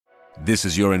This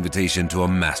is your invitation to a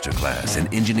masterclass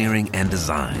in engineering and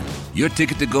design. Your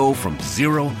ticket to go from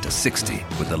 0 to 60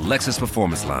 with the Lexus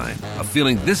Performance Line. A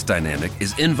feeling this dynamic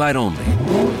is invite only.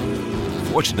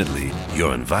 Fortunately,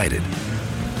 you're invited.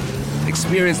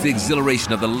 Experience the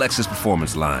exhilaration of the Lexus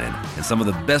Performance Line and some of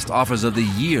the best offers of the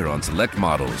year on select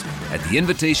models at the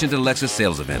Invitation to Lexus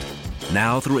sales event,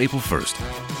 now through April 1st.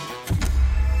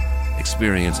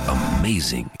 Experience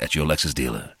amazing at your Lexus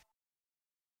dealer.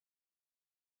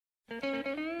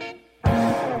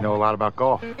 Know a lot about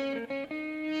golf. Well,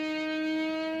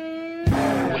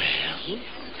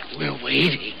 we're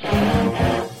waiting.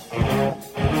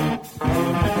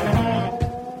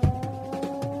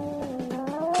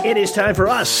 It is time for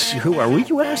us. Who are we,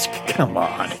 you ask? Come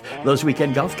on. Those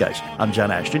Weekend Golf Guys. I'm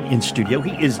John Ashton in studio.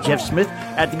 He is Jeff Smith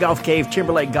at the Golf Cave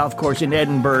Timberlake Golf Course in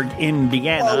Edinburgh,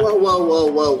 Indiana.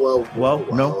 Whoa.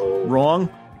 No, wrong.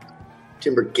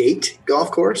 Timbergate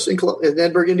Golf Course in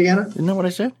Edinburgh, Indiana? Isn't that what I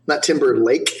said? Not Timber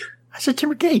Lake? I said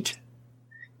Timbergate.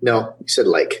 No, you said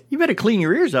lake. You better clean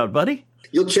your ears out, buddy.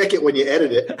 You'll check it when you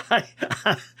edit it.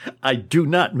 I do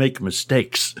not make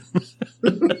mistakes.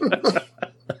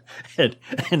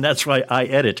 And that's why I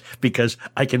edit, because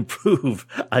I can prove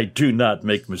I do not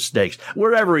make mistakes.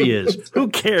 Wherever he is, who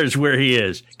cares where he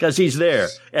is? Because he's there.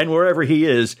 And wherever he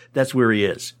is, that's where he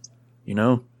is. You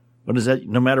know? What is that?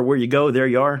 No matter where you go, there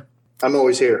you are. I'm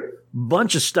always here.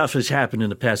 Bunch of stuff has happened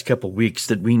in the past couple of weeks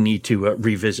that we need to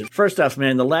revisit. First off,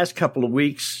 man, the last couple of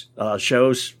weeks,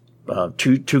 shows,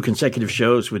 two consecutive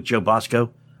shows with Joe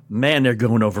Bosco, man, they're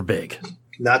going over big.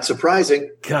 Not surprising.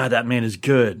 God, that man is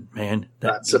good, man.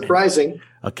 Not surprising. Man.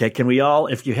 Okay, can we all,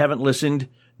 if you haven't listened,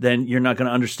 then you're not going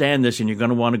to understand this and you're going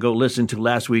to want to go listen to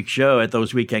last week's show at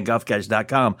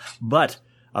thoseweekendgolfguys.com. But,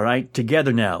 all right,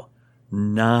 together now,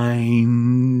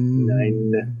 nine.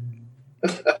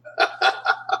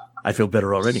 I feel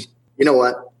better already. You know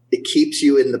what? It keeps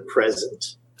you in the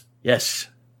present. Yes,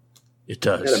 it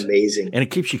does. Isn't that amazing? And it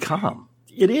keeps you calm.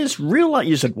 It is real life.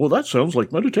 You said, well, that sounds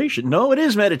like meditation. No, it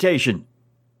is meditation.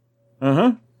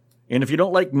 Uh-huh. And if you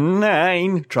don't like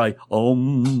 9, try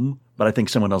Om. But I think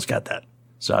someone else got that.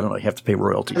 So I don't know. You have to pay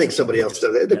royalties. I think somebody else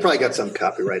does. They probably got some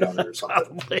copyright on it or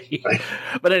something. Probably. Right?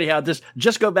 But anyhow,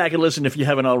 just go back and listen if you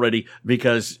haven't already,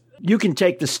 because you can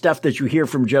take the stuff that you hear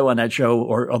from Joe on that show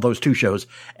or those 2 shows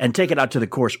and take it out to the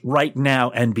course right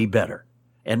now and be better.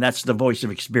 And that's the voice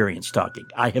of experience talking.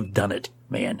 I have done it,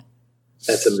 man.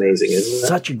 That's amazing, isn't it?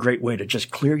 Such a great way to just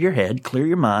clear your head, clear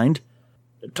your mind,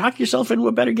 talk yourself into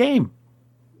a better game.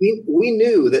 We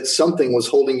knew that something was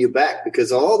holding you back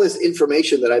because all this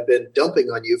information that I've been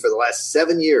dumping on you for the last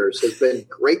 7 years has been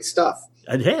great stuff.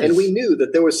 It has. And we knew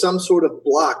that there was some sort of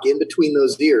block in between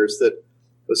those ears, that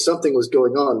something was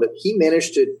going on, that he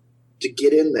managed to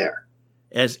get in there.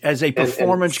 As a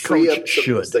performance coach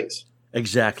should. Things.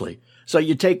 Exactly. So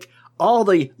you take all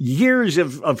the years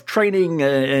of training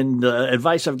and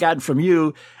advice I've gotten from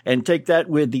you and take that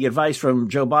with the advice from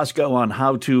Joe Bosco on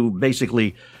how to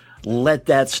basically let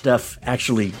that stuff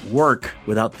actually work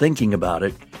without thinking about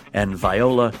it. And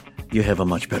Viola, you have a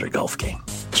much better golf game.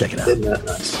 Check it out. Isn't that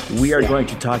nuts? We are going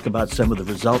to talk about some of the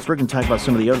results. We're going to talk about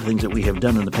some of the other things that we have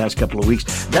done in the past couple of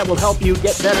weeks that will help you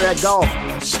get better at golf.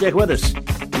 Stick with us.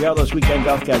 We are those Weekend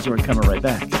Golf Guys, and we're coming right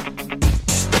back.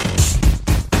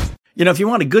 You know, if you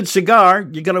want a good cigar,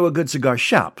 you go to a good cigar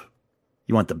shop.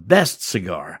 You want the best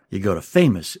cigar, you go to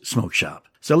Famous Smoke Shop.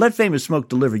 So let Famous Smoke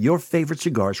deliver your favorite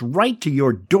cigars right to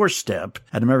your doorstep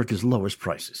at America's lowest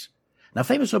prices. Now,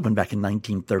 Famous opened back in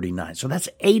 1939, so that's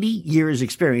 80 years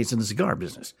experience in the cigar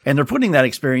business. And they're putting that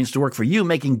experience to work for you,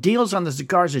 making deals on the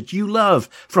cigars that you love,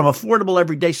 from affordable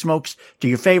everyday smokes to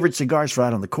your favorite cigars for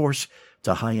out on the course,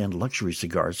 to high-end luxury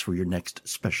cigars for your next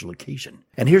special occasion.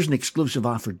 And here's an exclusive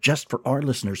offer just for our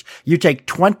listeners. You take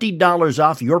 $20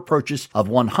 off your purchase of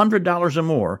 $100 or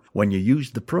more when you use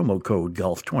the promo code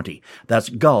GOLF20. That's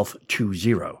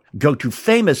GOLF20. Go to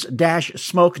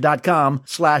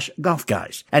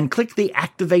famous-smoke.com/golfguys and click the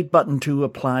activate button to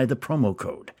apply the promo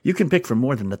code. You can pick from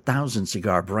more than 1,000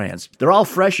 cigar brands. They're all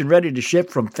fresh and ready to ship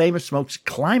from Famous Smoke's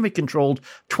climate-controlled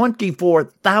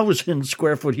 24,000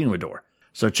 square foot humidor.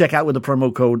 So check out with the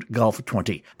promo code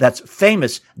GOLF20. That's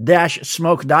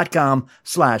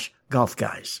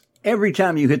famous-smoke.com/golfguys. Every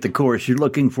time you hit the course, you're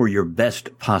looking for your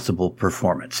best possible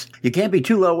performance. You can't be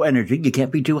too low energy. You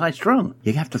can't be too high strung.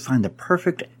 You have to find the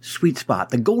perfect sweet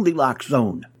spot, the Goldilocks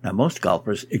zone. Now, most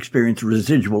golfers experience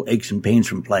residual aches and pains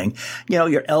from playing. You know,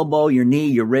 your elbow, your knee,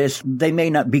 your wrist, they may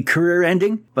not be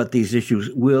career-ending, but these issues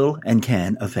will and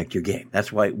can affect your game.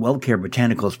 That's why WellCare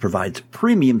Botanicals provides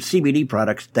premium CBD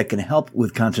products that can help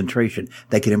with concentration,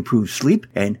 that can improve sleep,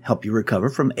 and help you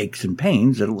recover from aches and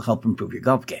pains that'll help improve your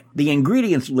golf game. The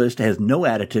ingredients list has no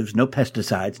additives, no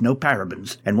pesticides, no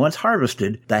parabens, and once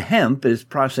harvested, the hemp is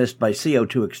processed by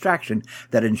CO2 extraction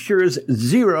that ensures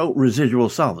zero residual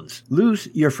solvents. Lose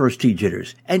your first tee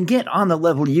jitters and get on the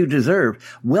level you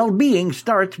deserve. Well-being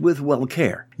starts with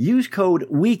WellCare. Use code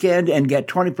WEEKEND and get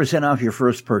 20% off your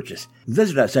first purchase.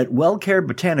 Visit us at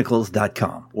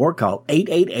wellcarebotanicals.com or call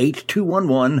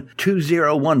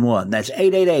 888-211-2011. That's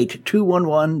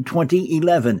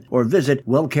 888-211-2011 or visit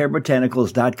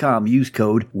wellcarebotanicals.com. Use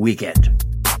code WEEKEND.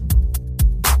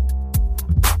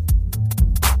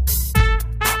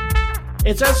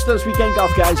 It's us, those weekend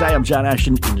golf guys. I am John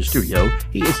Ashton in the studio.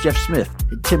 He is Jeff Smith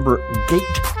at Timber Gate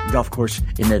Golf Course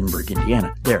in Edinburgh,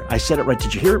 Indiana. There, I said it right.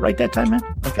 Did you hear it right that time, man?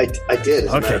 Okay. I did.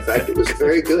 As a matter of fact, it was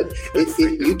very good.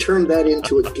 You turned that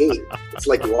into a gate. It's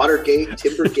like Watergate,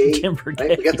 Timber Gate. Timber Right?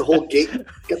 Gate. We got the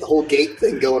whole gate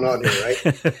thing going on here, right?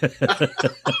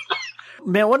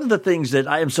 Man, one of the things that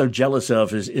I am so jealous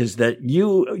of is that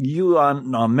you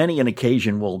on many an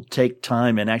occasion will take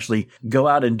time and actually go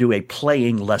out and do a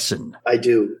playing lesson. I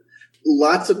do.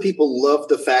 Lots of people love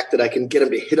the fact that I can get them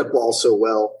to hit a ball so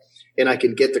well, and I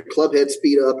can get the club head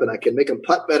speed up, and I can make them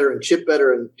putt better and chip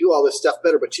better and do all this stuff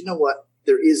better. But you know what?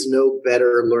 There is no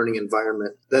better learning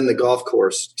environment than the golf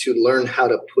course to learn how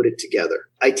to put it together.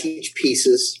 I teach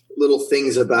pieces, little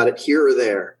things about it here or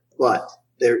there, but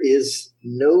there is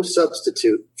no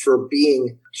substitute for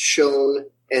being shown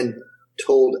and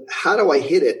told, how do I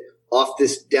hit it off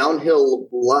this downhill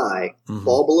lie,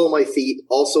 ball below my feet,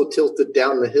 also tilted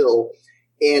down the hill,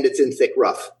 and it's in thick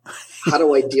rough. How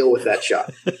do I deal with that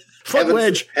shot?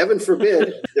 Heaven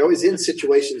forbid, they're always in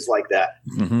situations like that.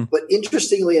 Mm-hmm. But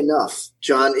interestingly enough,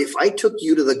 John, if I took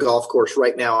you to the golf course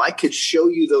right now, I could show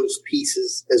you those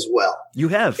pieces as well. You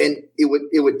have. And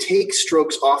it would take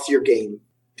strokes off your game.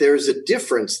 There's a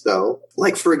difference, though.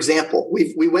 Like, for example,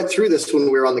 we went through this when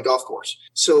we were on the golf course.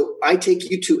 So I take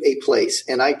you to a place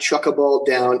and I chuck a ball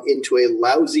down into a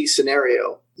lousy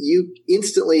scenario. You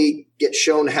instantly get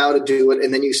shown how to do it,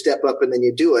 and then you step up and then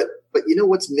you do it. But you know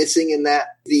what's missing in that?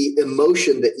 The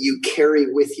emotion that you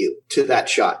carry with you to that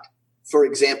shot. For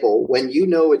example, when you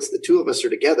know it's the two of us are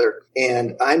together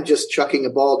and I'm just chucking a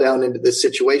ball down into this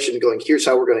situation going, here's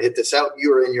how we're going to hit this out.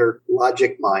 You're in your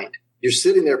logic mind. You're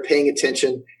sitting there paying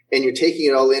attention and you're taking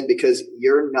it all in because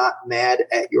you're not mad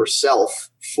at yourself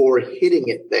for hitting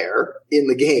it there in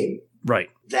the game.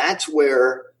 Right. That's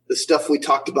where the stuff we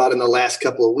talked about in the last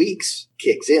couple of weeks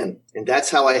kicks in. And that's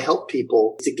how I help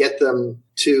people to get them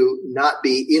to not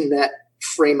be in that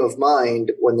frame of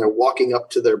mind when they're walking up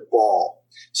to their ball.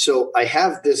 So I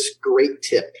have this great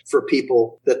tip for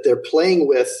people that they're playing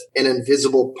with an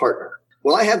invisible partner.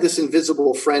 Well, I have this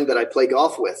invisible friend that I play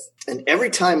golf with, and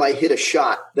every time I hit a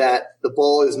shot that the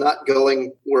ball is not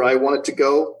going where I want it to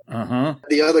go,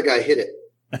 the other guy hit it.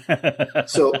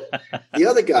 So the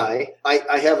other guy,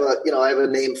 I have a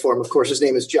name for him. Of course, his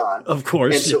name is John. Of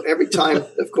course. And so every time,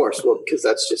 of course, well, because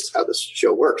that's just how this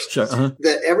show works, sure.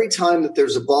 That every time that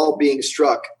there's a ball being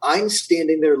struck, I'm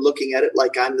standing there looking at it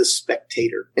like I'm the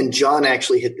spectator, and John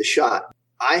actually hit the shot.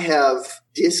 I have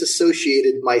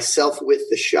disassociated myself with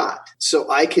the shot so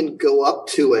I can go up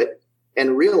to it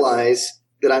and realize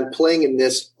that I'm playing in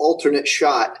this alternate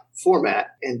shot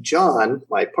format. And John,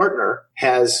 my partner,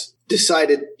 has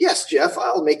decided, yes, Jeff,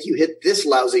 I'll make you hit this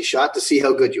lousy shot to see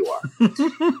how good you are.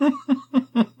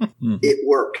 It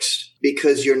works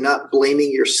because you're not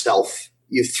blaming yourself.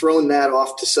 You've thrown that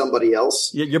off to somebody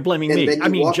else. You're blaming me. I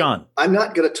mean, John. I'm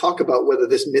not going to talk about whether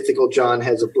this mythical John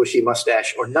has a bushy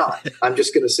mustache or not. I'm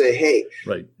just going to say, hey,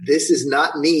 right. This is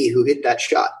not me who hit that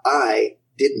shot. I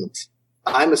didn't.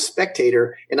 I'm a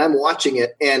spectator, and I'm watching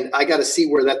it, and I got to see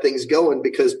where that thing's going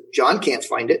because John can't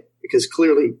find it because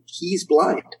clearly he's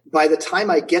blind. By the time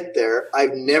I get there,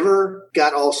 I've never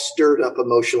got all stirred up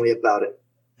emotionally about it.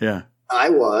 Yeah. I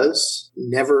was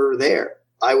never there.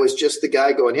 I was just the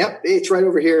guy going, yep, it's right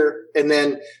over here. And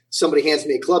then somebody hands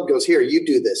me a club, goes, here, you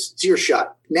do this. It's your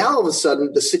shot. Now, all of a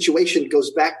sudden, the situation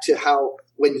goes back to how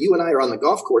when you and I are on the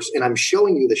golf course and I'm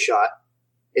showing you the shot,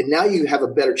 and now you have a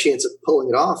better chance of pulling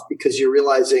it off because you're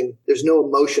realizing there's no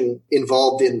emotion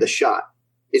involved in the shot.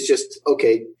 It's just,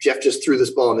 okay, Jeff just threw this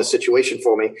ball in this situation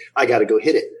for me. I got to go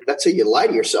hit it. That's how you lie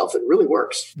to yourself. It really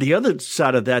works. The other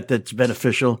side of that that's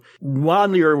beneficial,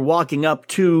 while you're walking up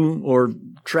to or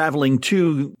traveling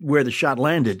to where the shot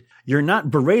landed, you're not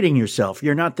berating yourself.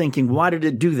 You're not thinking, why did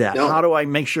it do that? No. How do I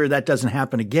make sure that doesn't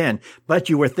happen again? But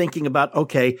you were thinking about,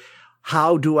 okay,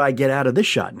 how do I get out of this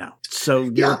shot now? So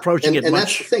you're approaching it and much.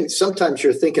 that's the thing. Sometimes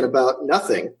you're thinking about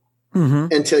nothing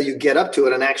until you get up to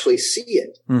it and actually see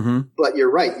it. But you're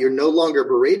right. You're no longer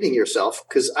berating yourself,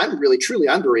 because I'm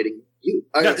berating you.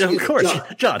 Of course,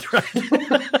 John.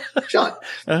 Right. John.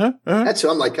 That's who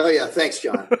I'm like, oh yeah, thanks,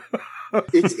 John.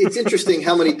 It's interesting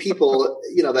how many people,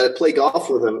 that play golf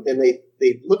with him, and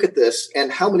they look at this,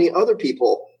 and how many other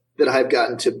people that I've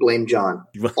gotten to blame John.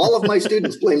 All of my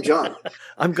students blame John.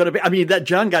 That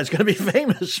John guy's going to be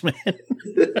famous, man.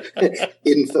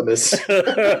 Infamous.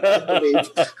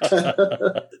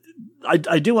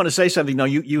 I do want to say something, though.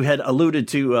 You had alluded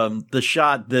to the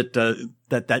shot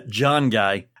that John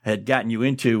guy had gotten you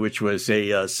into, which was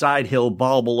a side hill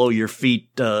ball below your feet,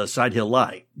 side hill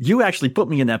lie. You actually put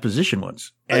me in that position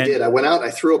once. I did. I went out, I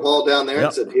threw a ball down there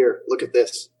and said, here, look at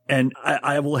this. And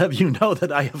I will have you know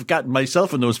that I have gotten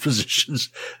myself in those positions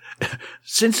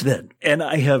since then. And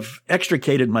I have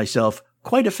extricated myself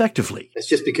quite effectively. It's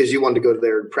just because you wanted to go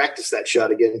there and practice that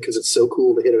shot again, because it's so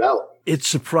cool to hit it out. It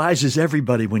surprises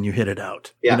everybody when you hit it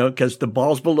out. Yeah. Because the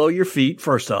ball's below your feet,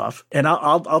 first off. And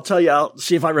I'll tell you, I'll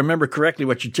see if I remember correctly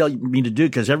what you tell me to do,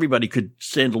 because everybody could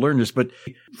stand to learn this. But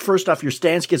first off, your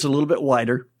stance gets a little bit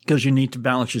wider because you need to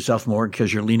balance yourself more,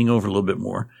 because you're leaning over a little bit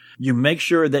more. You make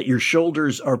sure that your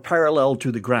shoulders are parallel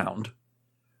to the ground.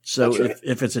 So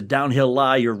if it's a downhill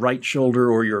lie, your right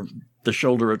shoulder or the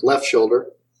shoulder, left shoulder,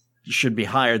 should be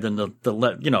higher than the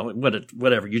left,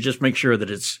 whatever. You just make sure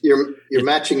that you're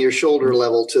matching your shoulder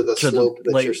level to the slope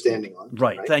that you're standing on.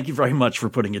 Right. Thank you very much for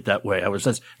putting it that way.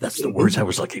 That's the words I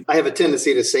was looking. I have a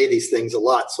tendency to say these things a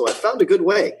lot, so I found a good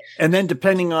way. And then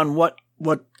depending on what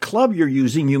club you're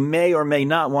using, you may or may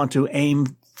not want to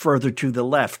aim further to the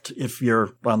left if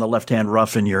you're on the left-hand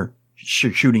rough and you're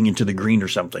shooting into the green or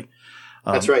something.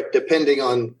 That's right. Depending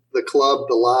on the club,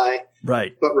 the lie.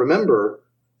 Right. But remember,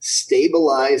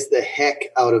 stabilize the heck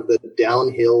out of the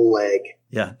downhill leg.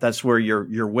 Yeah, that's where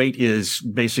your weight is,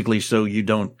 basically, so you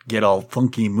don't get all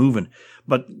funky moving.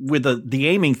 But with the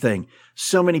aiming thing,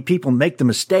 so many people make the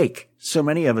mistake. So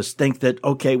many of us think that,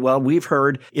 okay, well, we've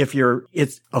heard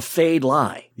it's a fade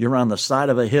lie. You're on the side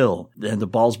of a hill and the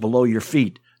ball's below your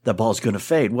feet. The ball's going to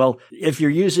fade. Well, if you're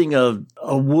using a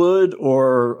wood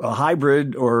or a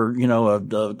hybrid or, a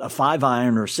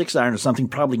 5-iron or 6-iron or something,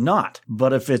 probably not.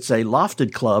 But if it's a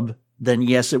lofted club, then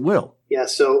yes, it will. Yeah.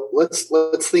 So let's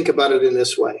think about it in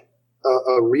this way.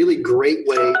 A really great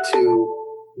way to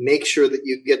make sure that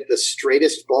you get the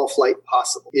straightest ball flight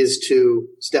possible is to,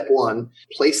 step one,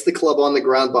 place the club on the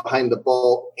ground behind the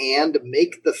ball and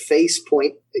make the face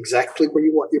point exactly where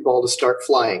you want your ball to start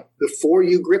flying. Before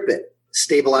you grip it,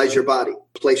 stabilize your body.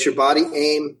 Place your body,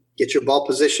 aim, get your ball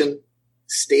position,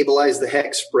 stabilize the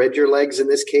heck, spread your legs in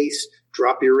this case,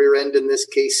 drop your rear end in this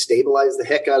case, stabilize the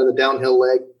heck out of the downhill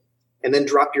leg, and then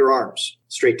drop your arms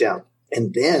straight down.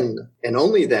 And then, and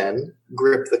only then,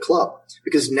 grip the club.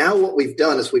 Because now what we've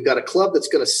done is we've got a club that's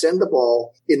going to send the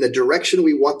ball in the direction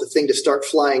we want the thing to start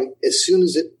flying as soon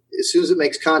as it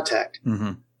makes contact.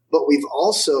 Mm-hmm. But we've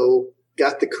also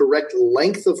got the correct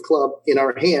length of club in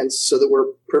our hands so that we're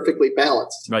perfectly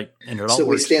balanced. Right. And it all so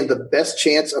works. We stand the best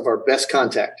chance of our best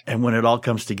contact. And when it all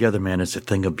comes together, man, it's a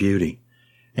thing of beauty.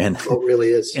 And it really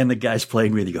is. And the guys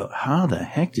playing with you go, how the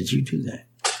heck did you do that?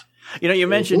 You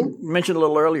mentioned a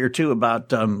little earlier too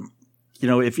about,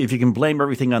 if you can blame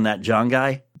everything on that John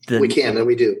guy, then we can, and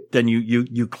we do. Then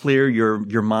you clear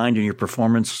your mind and your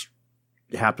performance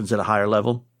happens at a higher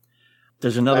level.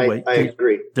 There's another way. I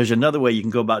agree. There's another way you can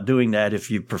go about doing that if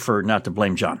you prefer not to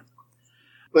blame John.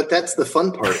 But that's the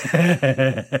fun part.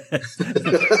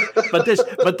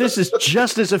 but this is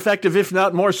just as effective, if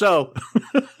not more so.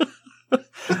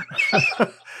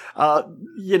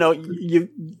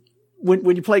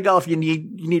 When you play golf, you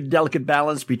need a delicate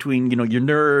balance between, your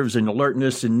nerves and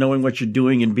alertness and knowing what you're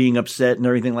doing and being upset and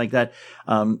everything like that.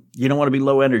 You don't want to be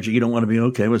low energy. You don't want to be,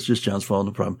 okay, well, it's just John's fault,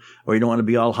 no problem. Or you don't want to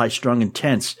be all high strung and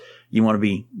tense. You want to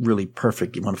be really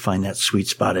perfect. You want to find that sweet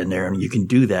spot in there. And you can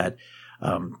do that,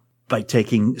 by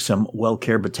taking some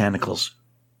WellCare botanicals,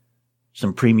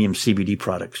 some premium CBD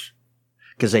products,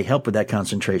 because they help with that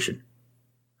concentration.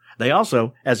 They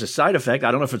also, as a side effect,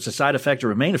 I don't know if it's a side effect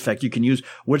or a main effect, you can use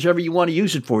whichever you want to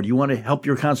use it for. Do you want to help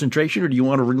your concentration or do you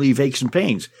want to relieve aches and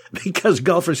pains? Because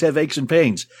golfers have aches and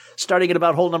pains, starting at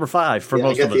about hole number 5 for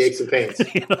most of us. I get the aches and pains.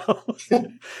 You know?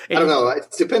 I don't know. It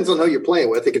depends on who you're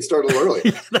playing with. It can start a little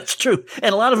early. That's true.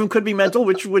 And a lot of them could be mental,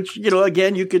 which,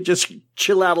 again, you could just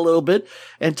chill out a little bit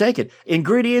and take it.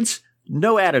 Ingredients.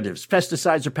 No additives,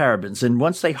 pesticides, or parabens. And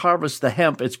once they harvest the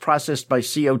hemp, it's processed by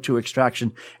CO2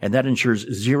 extraction, and that ensures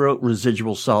zero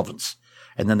residual solvents.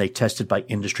 And then they test it by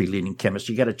industry-leading chemists.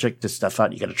 You got to check this stuff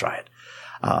out. You got to try it.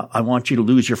 I want you to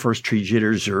lose your first tree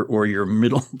jitters or your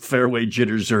middle fairway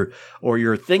jitters or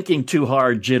your thinking too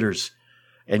hard jitters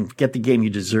and get the game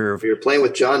you deserve. You're playing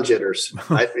with John jitters,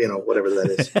 whatever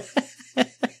that is.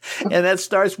 And that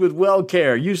starts with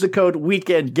WellCare. Use the code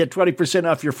WEEKEND. Get 20%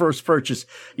 off your first purchase.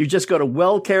 You just go to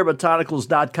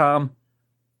wellcarebotanicals.com.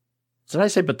 Did I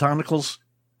say botanicals?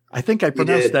 I think I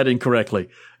pronounced that incorrectly.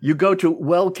 You go to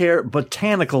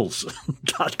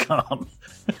wellcarebotanicals.com.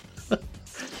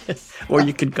 Or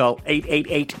you can call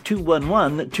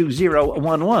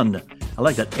 888-211-2011. I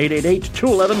like that.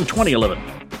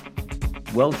 888-211-2011.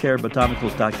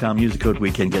 WellCareBotanicals.com. Use the code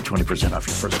WEEKEND. Get 20% off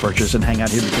your first purchase and hang out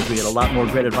here because we got a lot more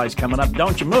great advice coming up.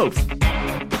 Don't you move.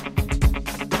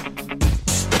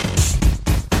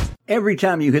 Every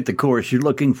time you hit the course, you're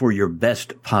looking for your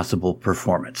best possible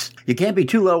performance. You can't be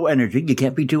too low energy. You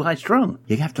can't be too high strung.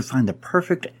 You have to find the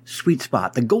perfect sweet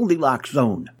spot, the Goldilocks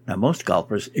zone. Now, most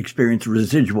golfers experience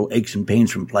residual aches and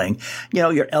pains from playing.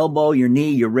 Your elbow, your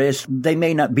knee, your wrist. They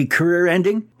may not be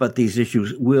career-ending, but these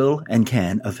issues will and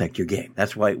can affect your game.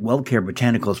 That's why WellCare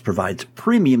Botanicals provides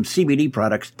premium CBD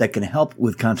products that can help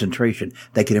with concentration,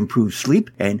 that can improve sleep,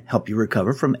 and help you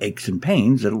recover from aches and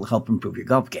pains that'll help improve your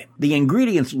golf game. The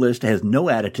ingredients list has no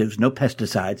additives, no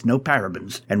pesticides, no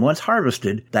parabens, and once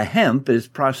harvested, the hemp is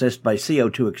processed by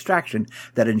CO2 extraction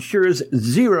that ensures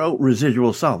zero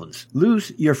residual solvents.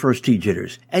 Lose your first tee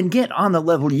jitters and get on the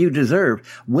level you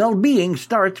deserve. Well-being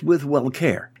starts with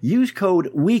WellCare. Use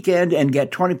code WEEKEND and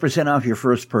get 20% off your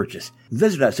first purchase.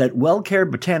 Visit us at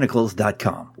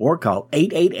wellcarebotanicals.com or call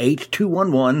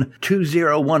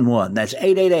 888-211-2011. That's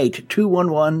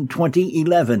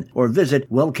 888-211-2011 or visit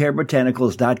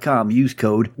wellcarebotanicals.com. Use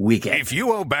code WEEKEND. If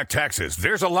you owe back taxes,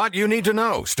 there's a lot you need to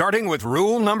know, starting with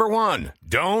rule number 1.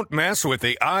 Don't mess with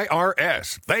the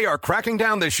IRS. They are cracking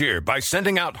down this year by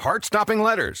sending out heart-stopping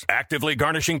letters, actively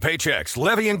garnishing paychecks,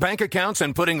 levying bank accounts,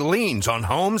 and putting liens on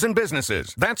homes and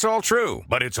businesses. That's all true,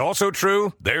 but it's also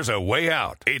true there's a way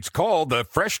out. It's called the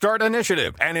Fresh Start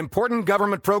Initiative, an important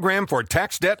government program for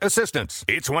tax debt assistance.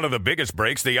 It's one of the biggest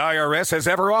breaks the IRS has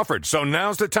ever offered, so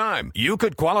now's the time. You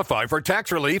could qualify for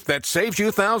tax relief that saves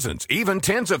you thousands, even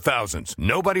tens of thousands.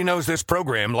 Nobody knows this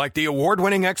program like the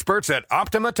award-winning experts at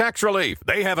Optima Tax Relief.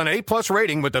 They have an A-plus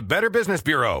rating with the Better Business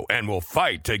Bureau and will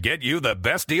fight to get you the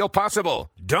best deal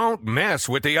possible. Don't mess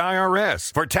with the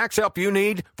IRS. For tax help you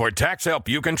need, for tax help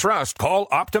you can trust, call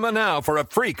Optima now for a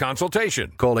free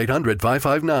consultation. Call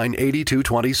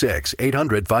 800-559-8226.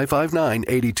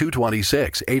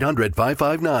 800-559-8226.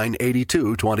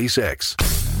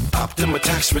 800-559-8226. Optima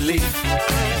Tax Relief.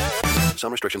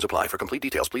 Some restrictions apply. For complete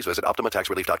details, please visit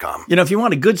OptimaTaxRelief.com. If you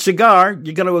want a good cigar,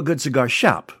 you go to a good cigar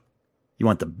shop. You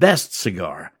want the best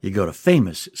cigar, you go to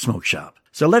Famous Smoke Shop.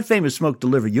 So let Famous Smoke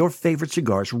deliver your favorite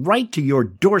cigars right to your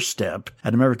doorstep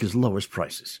at America's lowest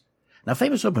prices. Now,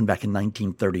 Famous opened back in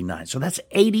 1939, so that's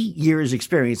 80 years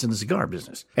experience in the cigar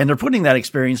business. And they're putting that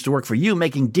experience to work for you,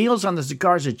 making deals on the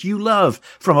cigars that you love,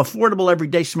 from affordable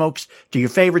everyday smokes to your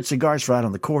favorite cigars for out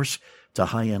on the course, to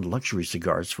high-end luxury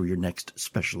cigars for your next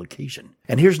special occasion.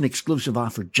 And here's an exclusive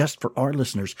offer just for our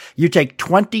listeners. You take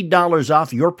 $20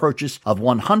 off your purchase of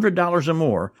 $100 or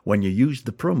more when you use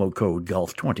the promo code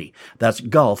GOLF20. That's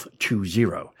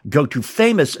GOLF20. Go to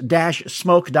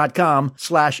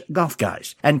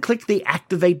famous-smoke.com/golfguys and click the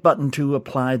activate button to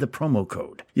apply the promo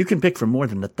code. You can pick from more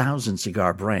than 1,000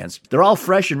 cigar brands. They're all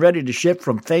fresh and ready to ship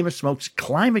from Famous Smoke's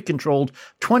climate-controlled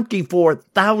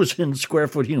 24,000 square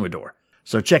foot humidor.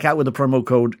 So check out with the promo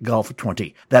code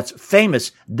GOLF20. That's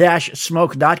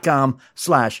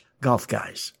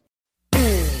famous-smoke.com/golfguys.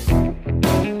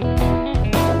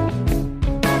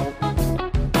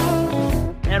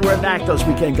 And we're back, those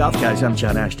weekend golf guys. I'm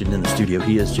John Ashton in the studio.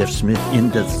 He is Jeff Smith in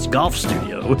the golf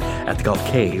studio at the Golf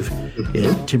Cave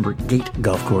at Timber Gate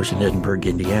Golf Course in Edinburgh,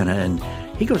 Indiana. And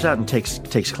he goes out and takes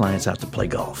clients out to play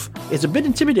golf. It's a bit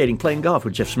intimidating playing golf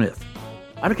with Jeff Smith.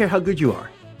 I don't care how good you are.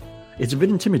 It's a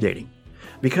bit intimidating.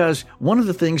 Because one of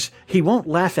the things, he won't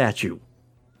laugh at you.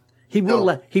 He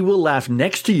will laugh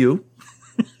next to you.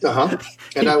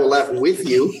 And I will laugh with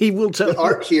you. He will tell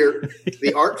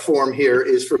the art form here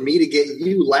is for me to get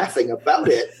you laughing about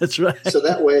it. That's right. So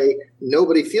that way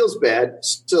nobody feels bad.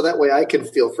 So that way I can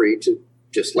feel free to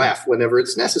just laugh whenever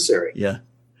it's necessary. Yeah.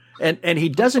 And he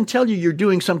doesn't tell you you're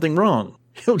doing something wrong.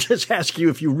 He'll just ask you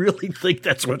if you really think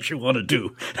that's what you want to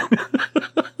do.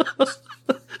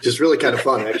 Just really kind of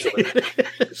fun, actually.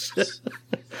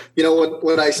 You know,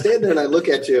 when I stand there and I look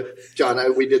at you, John,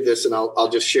 we did this, and I'll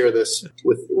just share this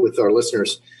with our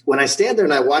listeners. When I stand there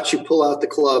and I watch you pull out the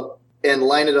club and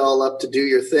line it all up to do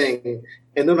your thing,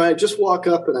 and then I just walk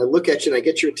up and I look at you and I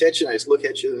get your attention, I just look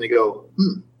at you and I go,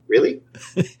 really?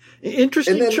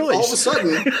 Interesting and then choice. All of a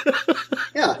sudden,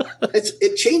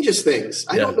 it changes things.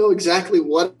 I don't know exactly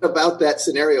what about that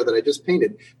scenario that I just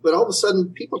painted, but all of a sudden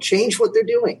people change what they're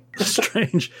doing.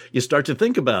 Strange. You start to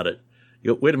think about it.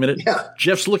 You go, wait a minute. Yeah.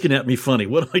 Jeff's looking at me funny.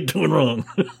 What am I doing wrong?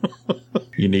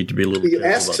 You need to be a little You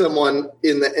ask someone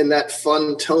in that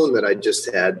fun tone that I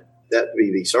just had, that would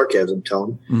be the sarcasm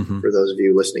tone for those of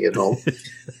you listening at home.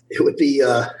 It would be,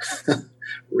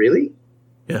 really?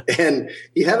 Yeah. And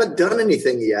you haven't done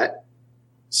anything yet.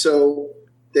 So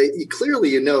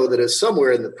you know that it's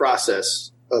somewhere in the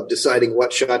process of deciding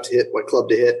what shot to hit, what club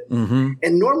to hit.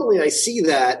 And normally I see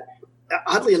that.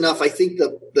 Oddly enough, I think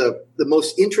the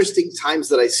most interesting times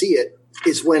that I see it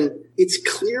is when it's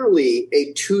clearly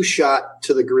a 2-shot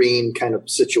to the green kind of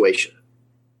situation.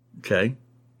 Okay.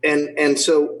 And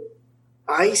so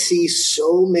I see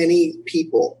so many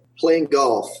people playing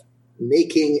golf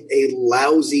making a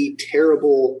lousy,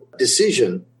 terrible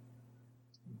decision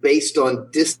based on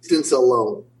distance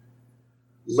alone.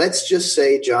 Let's just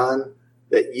say, John,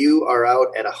 that you are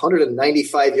out at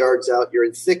 195 yards out, you're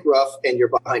in thick rough, and you're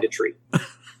behind a tree.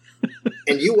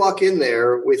 And you walk in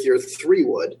there with your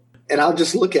 3-wood, and I'll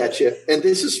just look at you. And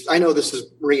I know this is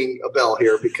ringing a bell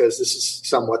here because this is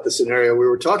somewhat the scenario we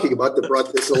were talking about that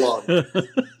brought this along.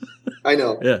 I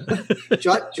know. Yeah.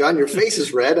 John, your face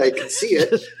is red. I can see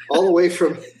it all the way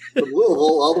from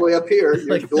Louisville all the way up here.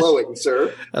 You're glowing,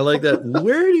 sir. I like that.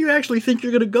 Where do you actually think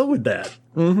you're going to go with that?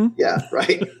 Yeah,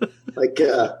 right. Like,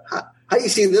 how do you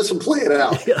see this one playing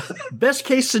out? Yeah. Best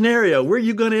case scenario, where are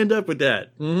you going to end up with that?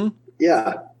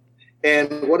 Yeah.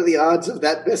 And what are the odds of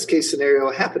that best case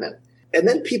scenario happening? And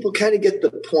then people kind of get the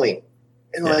point.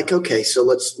 And like, okay, so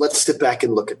let's sit back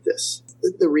and look at this.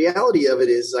 The reality of it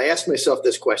is I asked myself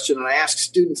this question and I asked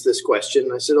students this question.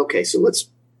 And I said, okay, so let's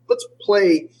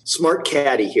play smart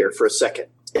caddy here for a second.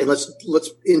 And let's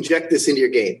inject this into your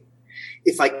game.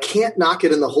 If I can't knock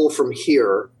it in the hole from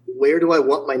here, where do I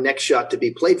want my next shot to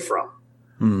be played from?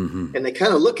 And they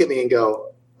kind of look at me and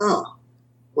go, oh,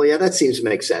 well, yeah, that seems to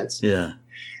make sense. Yeah.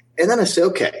 And then I say,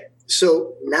 okay,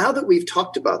 so now that we've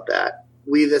talked about that,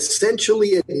 we've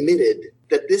essentially admitted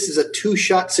that this is a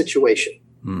 2-shot situation.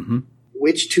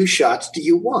 Which 2 shots do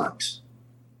you want?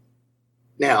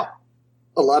 Now,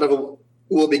 a lot of them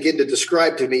will begin to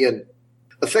describe to me and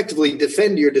effectively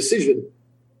defend your decision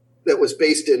that was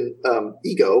based in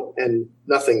ego and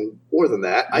nothing more than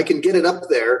that. I can get it up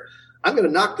there. I'm going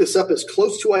to knock this up as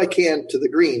close to I can to the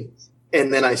green.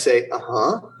 And then I say,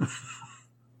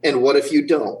 and what if you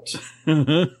don't?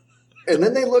 And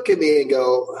then they look at me and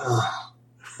go,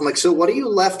 I'm like, so what are you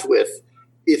left with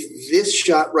if this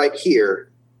shot right here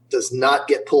does not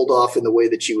get pulled off in the way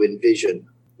that you envision?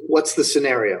 What's the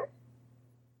scenario?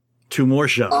 2 more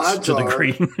shots Odds to the are,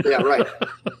 green. Yeah, right.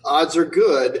 Odds are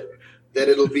good that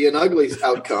it'll be an ugly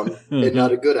outcome and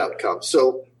not a good outcome.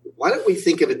 So why don't we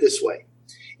think of it this way?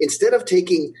 Instead of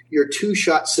taking your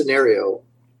 2-shot scenario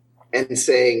and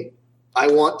saying, I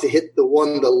want to hit the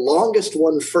longest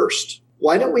one first,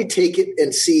 why don't we take it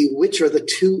and see which are the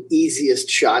 2 easiest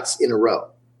shots in a row?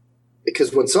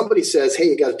 Because when somebody says, hey,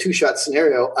 you got a 2-shot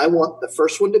scenario, I want the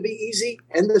first one to be easy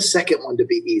and the second one to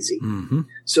be easy.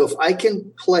 So if I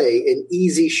can play an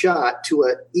easy shot to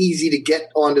a easy to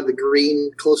get onto the green,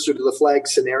 closer to the flag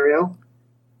scenario,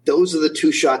 those are the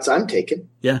 2 shots I'm taking.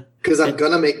 Yeah. Because I'm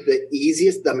going to make the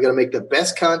easiest, I'm going to make the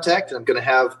best contact, and I'm going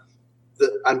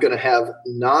to have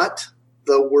not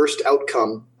the worst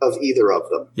outcome of either of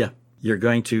them. Yeah. You're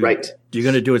going to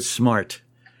do it smart.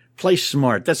 Play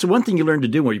smart. That's the one thing you learn to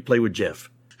do when you play with Jeff.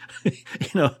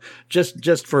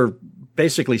 Just for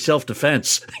basically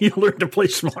self-defense, you learn to play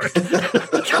smart. But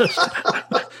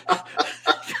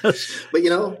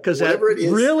whatever it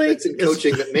is that's in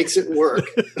coaching that makes it work,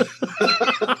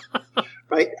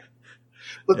 right?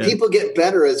 But people get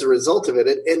better as a result of it.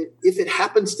 And if it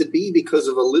happens to be because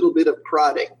of a little bit of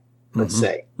prodding, let's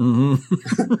say.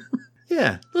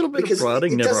 Yeah, a little bit of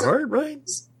prodding never hurt, right?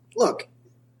 Look,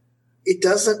 it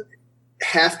doesn't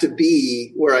have to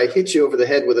be where I hit you over the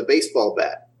head with a baseball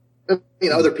bat.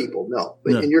 mean, other people, no.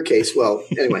 But in your case, well,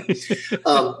 anyway.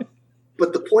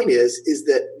 But the point is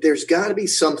that there's got to be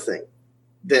something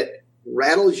that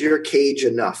rattles your cage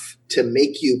enough to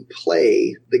make you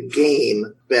play the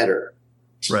game better,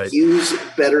 to use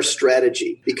better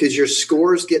strategy, because your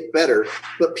scores get better.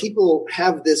 But people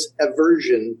have this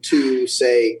aversion to,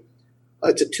 say,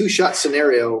 it's a 2-shot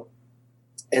scenario,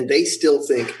 and they still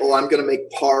think, oh, I'm going to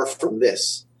make par from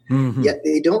this. Mm-hmm. Yet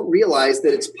they don't realize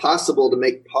that it's possible to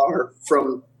make par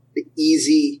from the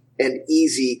easy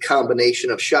combination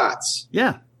of shots.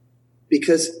 Yeah.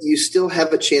 Because you still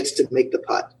have a chance to make the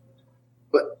putt.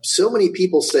 But so many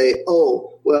people say,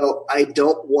 oh, well, I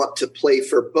don't want to play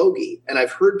for bogey. And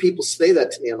I've heard people say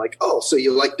that to me. I'm like, oh, so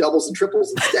you like doubles and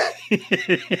triples instead.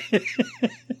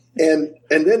 And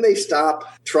then they stop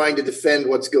trying to defend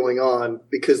what's going on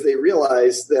because they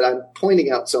realize that I'm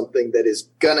pointing out something that is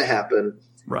going to happen.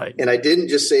 Right. And I didn't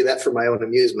just say that for my own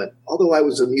amusement. Although I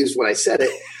was amused when I said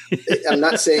it, I'm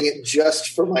not saying it just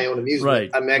for my own amusement. Right.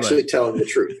 I'm actually telling the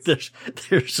truth.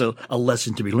 There's a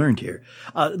lesson to be learned here.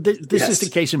 This is the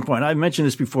case in point. I mentioned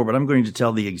this before, but I'm going to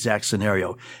tell the exact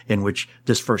scenario in which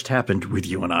this first happened with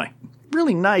you and I.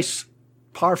 Really nice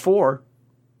par 4.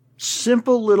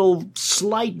 Simple little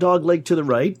slight dogleg to the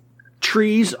right.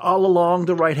 Trees all along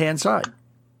the right-hand side.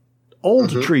 Old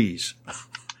trees.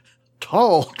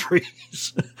 Tall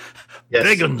trees. Yes.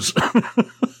 Big uns.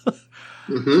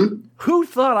 Who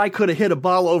thought I could have hit a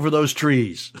ball over those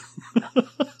trees?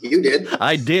 You did.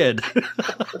 I did.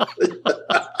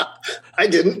 I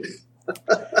didn't.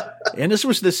 And this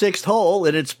was the 6th hole,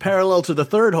 and it's parallel to the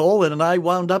 3rd hole, and I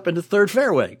wound up in the 3rd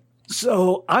fairway.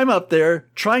 So I'm up there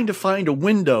trying to find a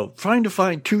window, trying to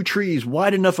find 2 trees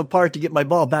wide enough apart to get my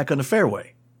ball back on the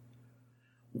fairway.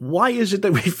 Why is it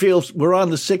that we feel we're on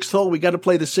the 6th hole, we got to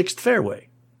play the 6th fairway?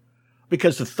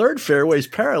 Because the 3rd fairway is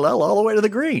parallel all the way to the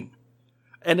green.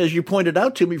 And as you pointed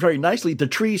out to me very nicely, the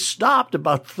tree stopped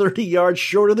about 30 yards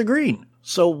short of the green.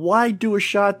 So why do a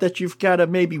shot that you've got a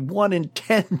maybe 1 in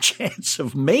 10 chance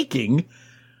of making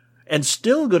and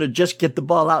still going to just get the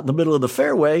ball out in the middle of the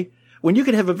fairway when you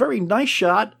can have a very nice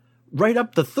shot right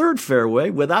up the 3rd fairway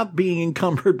without being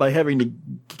encumbered by having to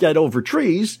get over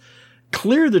trees,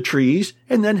 clear the trees,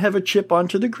 and then have a chip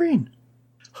onto the green?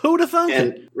 Who'd have thunk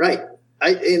it? Right.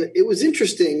 And it was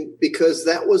interesting because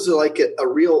that was like a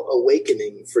real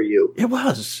awakening for you. It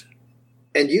was.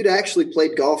 And you'd actually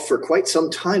played golf for quite some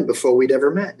time before we'd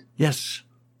ever met. Yes.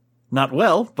 Not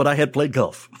well, but I had played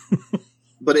golf.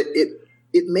 But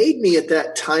it made me at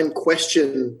that time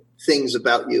question things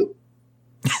about you.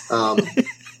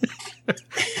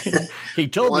 He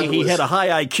told me he had a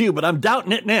high IQ, but I'm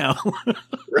doubting it now.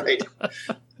 Right.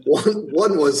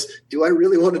 One was, do I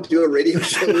really want to do a radio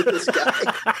show with this guy?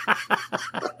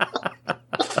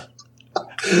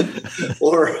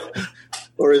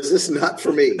 or is this not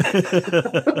for me?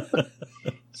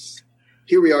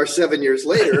 Here we are 7 years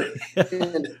later,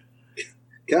 and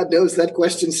God knows that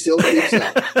question still keeps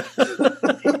out.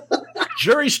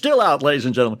 Jury's still out, ladies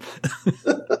and gentlemen.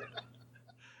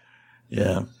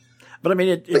 Yeah. But I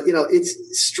mean, but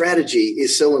it's strategy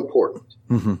is so important.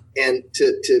 Mm-hmm. And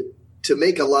to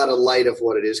make a lot of light of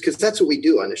what it is, because that's what we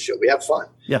do on this show. We have fun.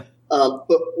 Yeah. But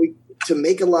to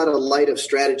make a lot of light of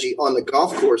strategy on the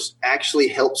golf course actually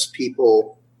helps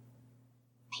people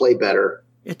play better.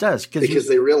 It does. Because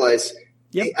they realize,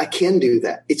 hey, I can do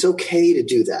that. It's okay to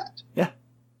do that. Yeah.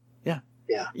 Yeah.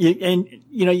 Yeah.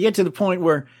 You get to the point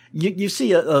where you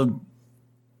see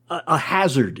a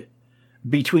hazard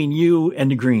between you and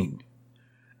the green.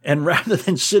 And rather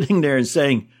than sitting there and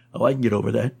saying, oh, I can get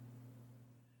over that,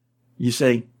 you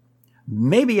say,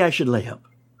 maybe I should lay up.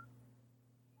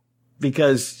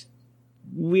 Because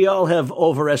we all have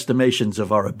overestimations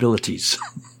of our abilities.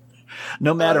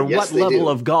 No matter what level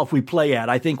of golf we play at,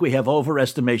 I think we have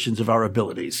overestimations of our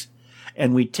abilities.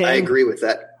 And I agree with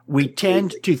that. We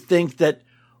tend to think that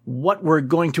what we're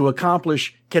going to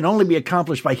accomplish can only be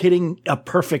accomplished by hitting a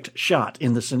perfect shot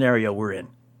in the scenario we're in.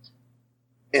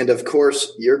 And of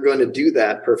course, you're going to do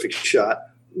that perfect shot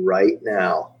right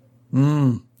now.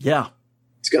 Yeah.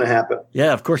 It's going to happen.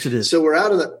 Yeah, of course it is. So we're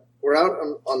out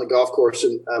on the golf course,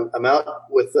 and I'm out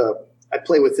with I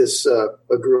play with this a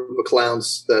group of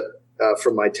clowns that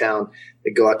from my town.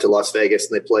 They go out to Las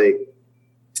Vegas and they play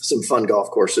some fun golf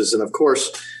courses. And of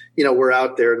course, we're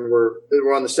out there and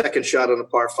we're on the second shot on a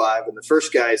par 5, and the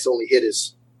first guy's only hit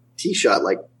his tee shot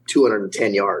like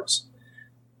 210 yards.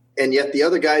 And yet the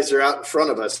other guys are out in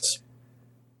front of us,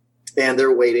 and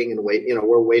they're waiting and wait.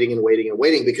 We're waiting and waiting and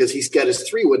waiting because he's got his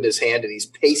 3-wood in his hand and he's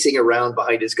pacing around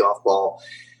behind his golf ball.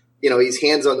 He's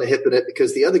hands on the hip in it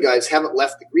because the other guys haven't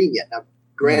left the green yet. Now,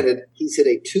 Granted, he's hit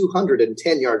a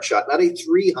 210-yard shot, not a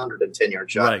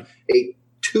 310-yard shot, Right. a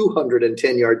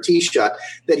 210-yard tee shot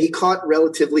that he caught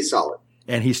relatively solid.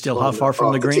 And he's still how far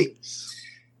from the green?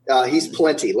 He's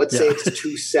plenty. Let's say it's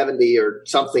 270 or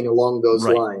something along those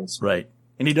lines. Right.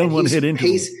 And he don't want to hit into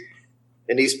him.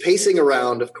 And he's pacing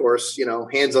around, of course,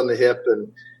 hands on the hip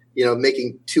and,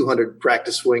 making 200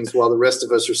 practice swings while the rest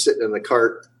of us are sitting in the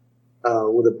cart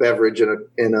with a beverage and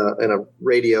a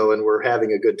radio, and we're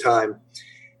having a good time.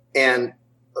 And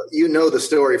the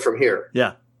story from here.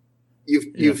 Yeah.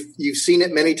 You've seen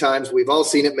it many times. We've all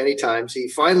seen it many times. He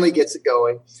finally gets it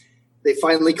going. They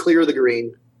finally clear the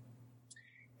green.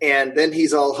 And then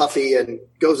he's all huffy and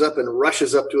goes up and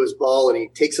rushes up to his ball, and he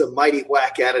takes a mighty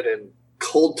whack at it and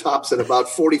cold tops it about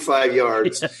 45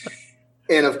 yards.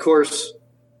 And of course,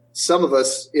 some of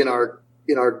us in our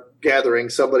gathering,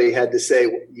 somebody had to say,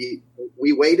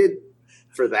 we waited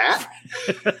for that.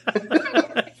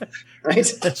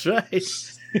 Right? That's right.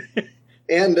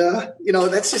 And,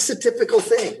 that's just a typical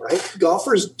thing, right?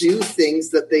 Golfers do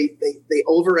things that they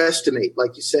overestimate,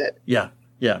 like you said. Yeah.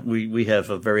 Yeah. We have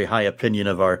a very high opinion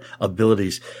of our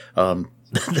abilities, that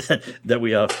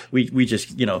we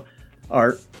just,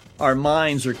 our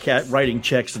minds are writing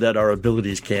checks that our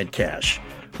abilities can't cash.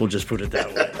 We'll just put it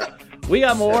that way. We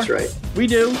got more. That's right. We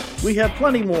do. We have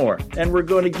plenty more. And we're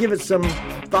going to give it some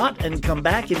thought and come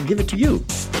back and give it to you.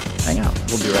 Hang out.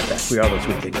 We'll be right back. We are those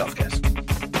Weekend Golfcast.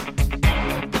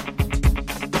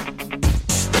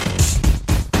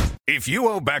 If you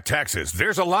owe back taxes,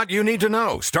 there's a lot you need to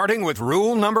know, starting with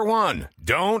rule number 1.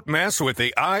 Don't mess with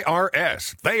the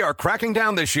IRS. They are cracking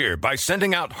down this year by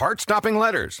sending out heart-stopping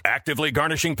letters, actively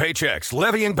garnishing paychecks,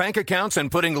 levying bank accounts,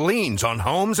 and putting liens on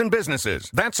homes and businesses.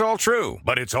 That's all true,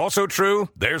 but it's also true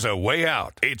there's a way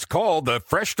out. It's called the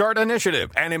Fresh Start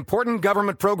Initiative, an important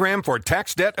government program for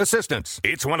tax debt assistance.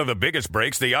 It's one of the biggest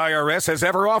breaks the IRS has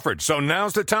ever offered, so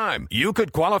now's the time. You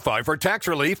could qualify for tax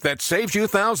relief that saves you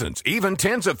thousands, even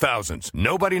tens of thousands.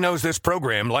 Nobody knows this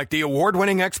program like the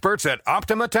award-winning experts at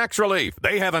Optima Tax Relief.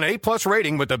 They have an A+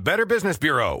 rating with the Better Business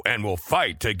Bureau and will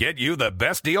fight to get you the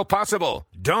best deal possible.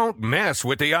 Don't mess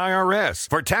with the IRS.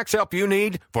 For tax help you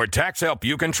need, for tax help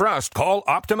you can trust, call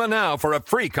Optima now for a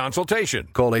free consultation.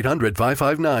 Call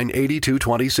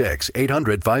 800-559-8226.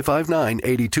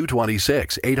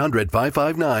 800-559-8226.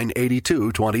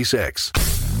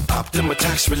 800-559-8226. Optima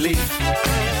Tax Relief.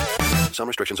 Some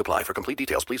restrictions apply. For complete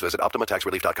details, please visit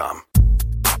OptimaTaxRelief.com.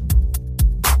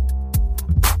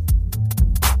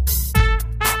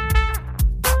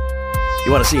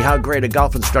 You want to see how great a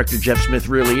golf instructor Jeff Smith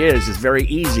really is? It's very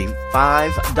easy.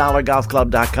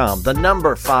 $5golfclub.com. The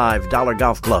number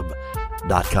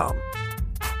 $5golfclub.com.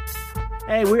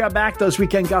 Hey, we are back, those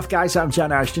Weekend Golf Guys. I'm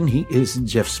John Ashton. He is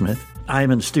Jeff Smith. I am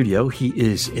in the studio. He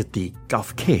is at the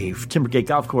Golf Cave, Timbergate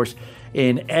Golf Course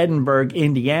in Edinburgh,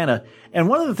 Indiana. And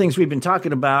one of the things we've been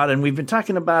talking about, and we've been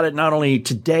talking about it not only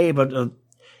today, but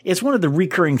it's one of the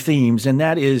recurring themes, and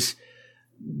that is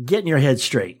getting your head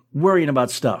straight, worrying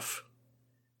about stuff.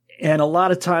 And a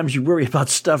lot of times you worry about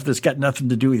stuff that's got nothing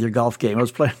to do with your golf game. We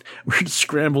were at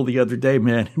Scramble the other day,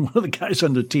 man, and one of the guys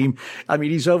on the team,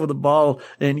 he's over the ball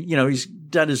and, he's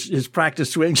done his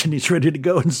practice swings and he's ready to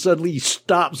go. And suddenly he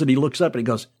stops and he looks up and he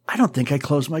goes, I don't think I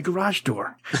closed my garage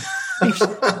door. He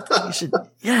said,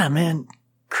 yeah, man,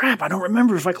 crap, I don't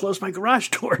remember if I closed my garage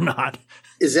door or not.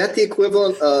 Is that the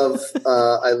equivalent of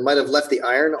I might have left the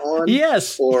iron on?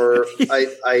 Yes. Or I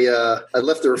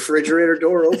left the refrigerator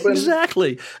door open?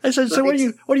 Exactly. I said, so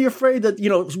what are you afraid that,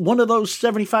 one of those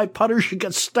 75 putters you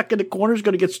got stuck in the corner is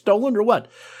going to get stolen or what?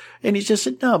 And he just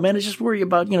said, no, man, I just worry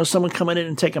about, someone coming in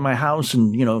and taking my house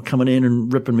and, coming in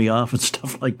and ripping me off and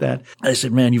stuff like that. I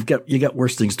said, man, you got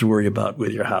worse things to worry about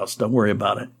with your house. Don't worry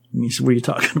about it. And he said, what are you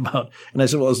talking about? And I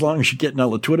said, well, as long as you're getting all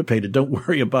the Twitter pated, don't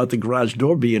worry about the garage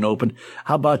door being open.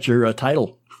 How about your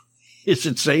title? Is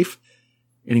it safe?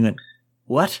 And he went,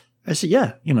 what? I said,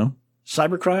 yeah,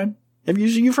 cybercrime.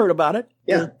 You've heard about it.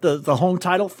 Yeah. The home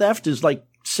title theft is like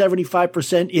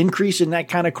 75% increase in that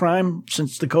kind of crime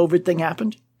since the COVID thing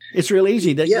happened. It's real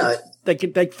easy.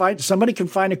 Somebody can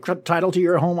find a title to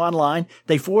your home online.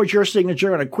 They forge your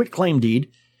signature on a quit claim deed.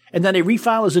 And then they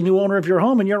refile as a new owner of your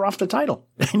home and you're off the title.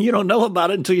 And you don't know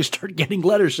about it until you start getting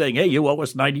letters saying, hey, you owe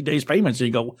us 90 days payments. And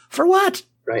you go, for what?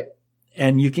 Right.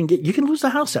 And you can lose the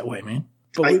house that way, man.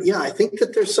 I think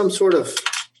that there's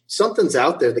something's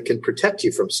out there that can protect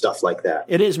you from stuff like that.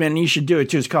 It is, man. And you should do it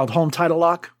too. It's called Home Title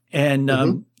Lock.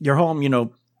 And your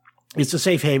home, it's a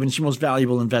safe haven. It's your most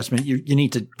valuable investment. You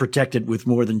need to protect it with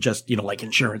more than just, like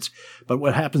insurance. But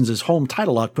what happens is Home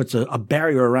Title Lock puts a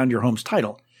barrier around your home's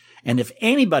title. And if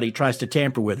anybody tries to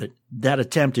tamper with it, that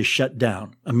attempt is shut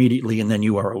down immediately, and then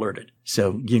you are alerted.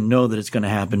 So you know that it's going to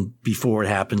happen before it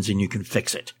happens, and you can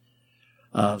fix it.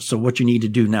 So what you need to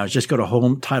do now is just go to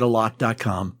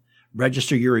HomeTitleLock.com,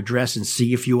 register your address, and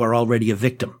see if you are already a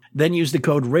victim. Then use the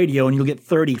code RADIO, and you'll get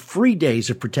 30 free days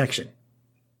of protection.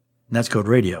 And that's code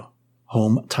RADIO,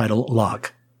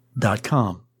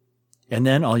 HomeTitleLock.com. And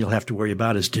then all you'll have to worry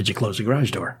about is, did you close the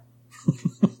garage door?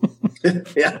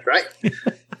 Yeah, right.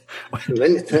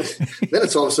 then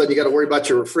it's all of a sudden you got to worry about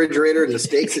your refrigerator and the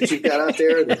steaks that you've got out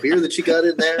there and the beer that you got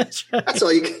in there. That's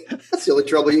the only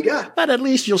trouble you got. But at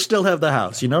least you'll still have the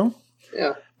house, you know?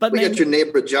 Yeah. But we got your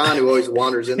neighbor John who always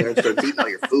wanders in there and starts eating all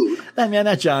your food.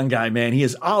 That John guy, man, he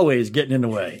is always getting in the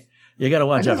way. You got to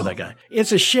watch out for that guy.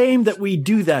 It's a shame that we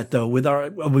do that, though. We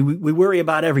worry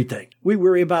about everything. We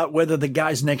worry about whether the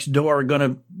guys next door are going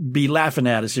to be laughing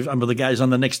at us, or the guys on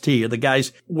the next tee, or the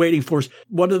guys waiting for us.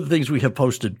 One of the things we have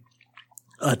posted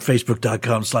at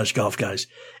Facebook.com/golfguys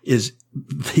is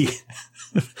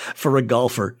for a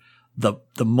golfer,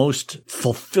 the most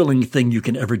fulfilling thing you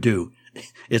can ever do.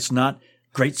 It's not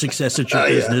great success at your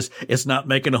business. Yeah. It's not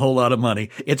making a whole lot of money.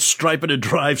 It's striping a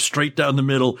drive straight down the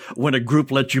middle when a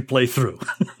group lets you play through.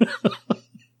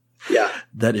 Yeah.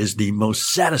 That is the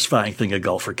most satisfying thing a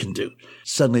golfer can do.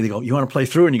 Suddenly they go, you want to play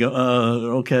through? And you go,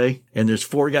 okay. And there's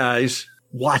 4 guys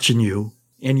watching you,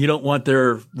 and you don't want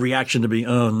their reaction to be,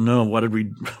 oh no, why did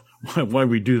we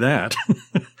do that?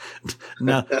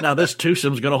 now this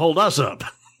twosome's going to hold us up.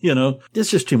 You know,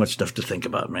 there's just too much stuff to think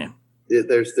about, man.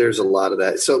 There's a lot of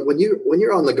that. So when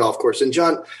you're on the golf course, and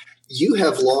John, you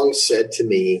have long said to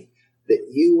me that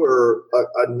you were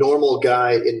a normal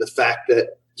guy in the fact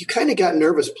that you kind of got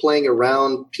nervous playing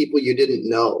around people you didn't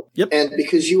know. Yep. And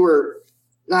because you were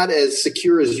not as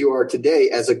secure as you are today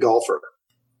as a golfer.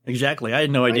 Exactly. I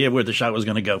had no idea where the shot was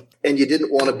going to go. And you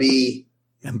didn't want to be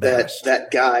that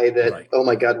guy that, oh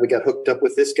my God, we got hooked up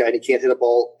with this guy and he can't hit a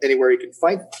ball anywhere he can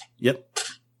find. Yep.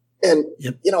 And,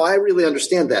 you know, I really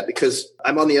understand that because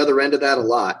I'm on the other end of that a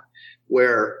lot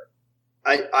where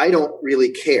I don't really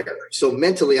care. So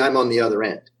mentally, I'm on the other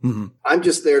end. Mm-hmm. I'm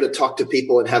just there to talk to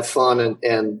people and have fun.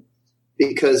 And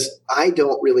because I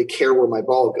don't really care where my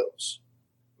ball goes.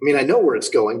 I mean, I know where it's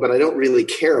going, but I don't really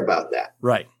care about that.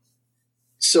 Right.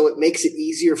 So it makes it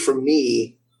easier for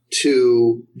me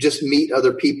to just meet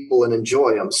other people and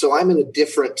enjoy them. So I'm in a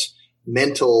different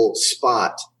mental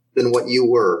spot than what you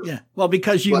were. Yeah. Well,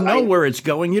 because you know where it's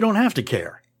going, you don't have to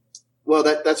care. Well,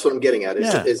 that's what I'm getting at.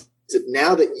 Is that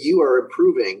now that you are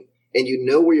improving and you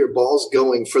know where your ball's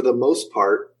going for the most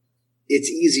part, it's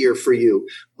easier for you.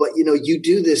 But, you know, you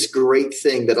do this great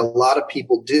thing that a lot of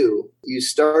people do. You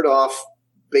start off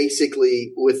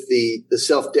basically with the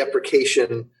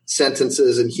self-deprecation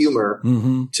sentences and humor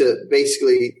to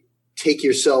basically take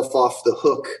yourself off the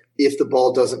hook if the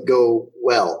ball doesn't go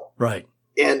well. Right.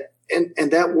 And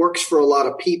that works for a lot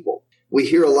of people. We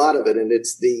hear a lot of it, and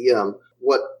it's the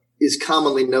what is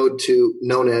commonly known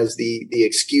as the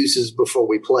excuses before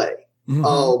we play. Mm-hmm.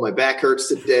 Oh, my back hurts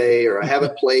today, or I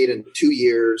haven't played in 2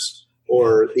 years,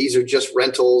 or these are just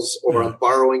rentals, or I'm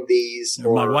borrowing these.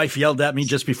 Or my wife yelled at me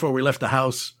just before we left the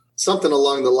house. Something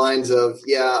along the lines of,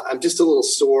 I'm just a little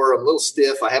sore, I'm a little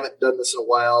stiff, I haven't done this in a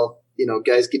while. You know,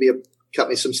 guys, cut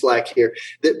me some slack here.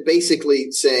 That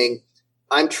basically saying,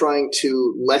 I'm trying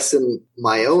to lessen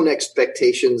my own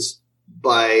expectations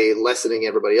by lessening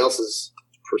everybody else's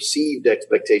perceived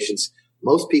expectations.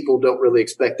 Most people don't really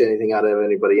expect anything out of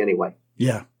anybody anyway.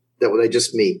 Yeah. That they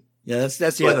just meet. Yeah,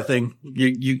 that's the other thing.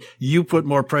 You put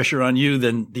more pressure on you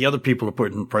than the other people are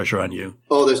putting pressure on you.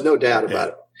 Oh, there's no doubt about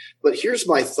it. But here's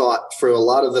my thought for a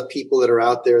lot of the people that are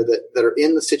out there that are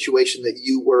in the situation that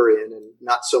you were in and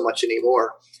not so much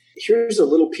anymore. Here's a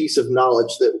little piece of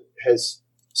knowledge that has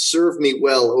served me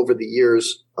well over the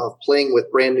years of playing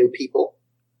with brand new people.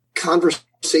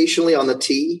 Conversationally on the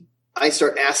tee, I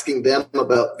start asking them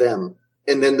about them,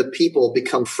 and then the people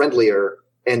become friendlier,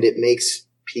 and it makes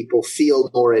people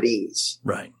feel more at ease.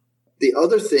 Right. The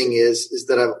other thing is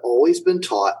that I've always been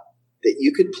taught that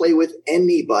you could play with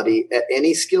anybody at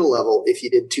any skill level if you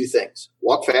did 2 things.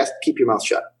 Walk fast, keep your mouth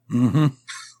shut. Mm-hmm.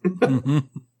 Mm-hmm.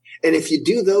 And if you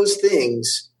do those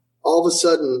things, all of a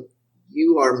sudden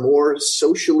you are more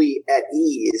socially at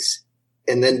ease,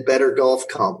 and then better golf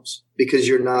comes because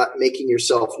you're not making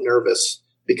yourself nervous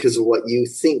because of what you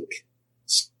think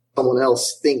someone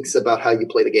else thinks about how you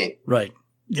play the game. Right.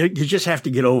 You just have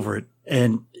to get over it.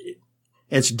 And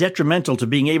it's detrimental to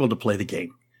being able to play the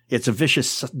game. It's a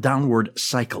vicious downward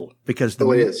cycle because the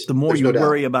more you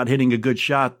worry about hitting a good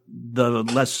shot, the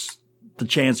less the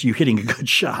chance you hitting a good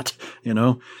shot, you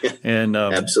know? Yeah, and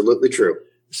absolutely true.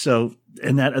 So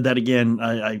And that again,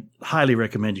 I highly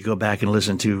recommend you go back and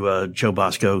listen to Joe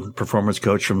Bosco, performance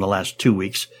coach from the last 2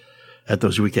 weeks at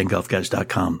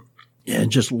thoseweekendgolfguys.com,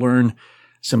 and just learn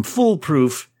some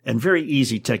foolproof and very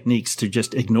easy techniques to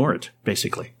just ignore it,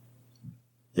 basically.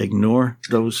 Ignore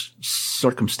those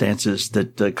circumstances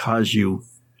that cause you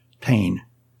pain.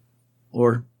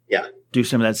 Or do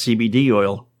some of that CBD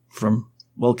oil from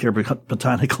WellCare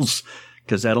Botanicals,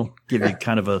 because that'll give you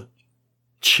kind of a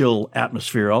chill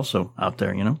atmosphere also out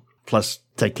there, plus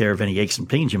take care of any aches and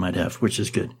pains you might have, which is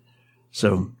good.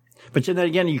 So, but then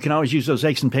again, you can always use those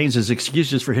aches and pains as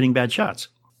excuses for hitting bad shots.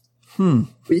 You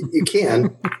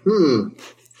can.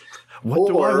 What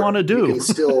do I want to do? You can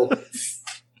still,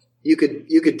 you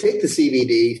could take the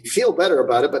CBD, feel better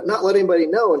about it, but not let anybody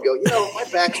know and go, my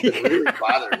back's been really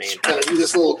bothering me, and kind of do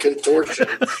this little contortion,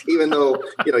 even though,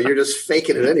 you're just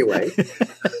faking it anyway.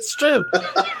 It's true.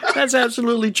 That's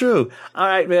absolutely true. All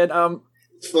right, man.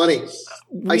 It's funny.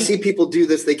 I see people do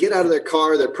this. They get out of their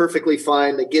car. They're perfectly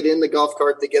fine. They get in the golf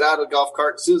cart. They get out of the golf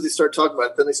cart. As soon as they start talking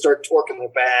about it, then they start torquing their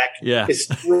back. Yeah.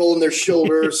 They're rolling their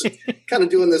shoulders, kind of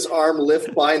doing this arm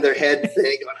lift behind their head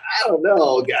thing. Going, I don't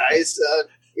know, guys.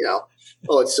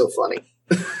 It's so funny.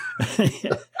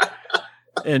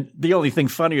 And the only thing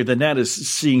funnier than that is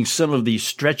seeing some of these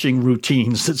stretching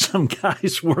routines that some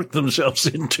guys work themselves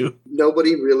into.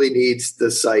 Nobody really needs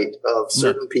the sight of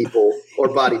certain people or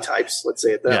body types, let's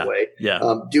say it that way,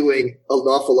 doing an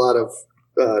awful lot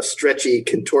of stretchy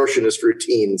contortionist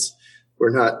routines.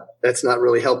 That's not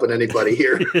really helping anybody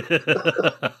here.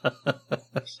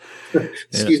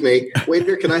 Excuse me.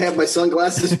 Waiter, can I have my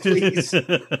sunglasses, please?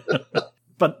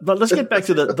 But let's get back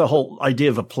to the whole idea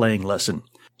of a playing lesson.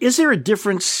 Is there a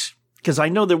difference? Because I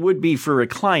know there would be for a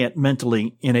client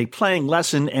mentally in a playing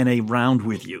lesson and a round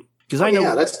with you. Because I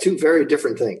know that's two very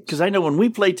different things. Because I know when we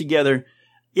played together,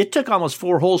 it took almost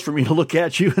 4 holes for me to look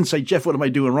at you and say, Jeff, what am I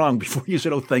doing wrong? Before you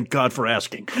said, oh, thank God for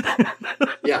asking.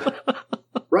 Yeah,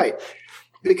 right.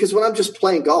 Because when I'm just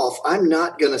playing golf, I'm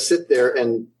not going to sit there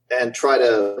and try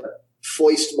to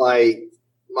foist my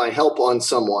help on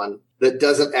someone that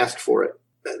doesn't ask for it.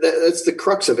 That's the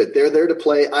crux of it. They're there to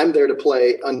play. I'm there to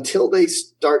play until they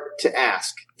start to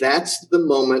ask. That's the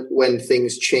moment when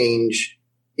things change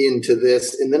into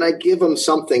this. And then I give them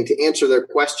something to answer their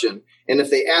question. And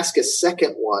if they ask a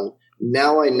second one,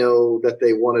 now I know that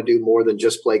they want to do more than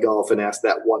just play golf and ask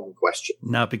that one question.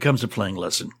 Now it becomes a playing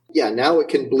lesson. Yeah, now it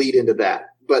can bleed into that.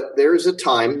 But there's a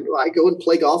time I go and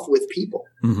play golf with people.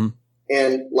 Mm-hmm.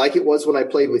 And like it was when I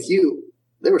played with you,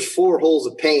 there was 4 holes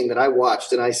of pain that I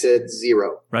watched and I said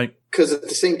 0. Right. Because at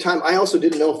the same time, I also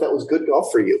didn't know if that was good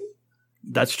golf for you.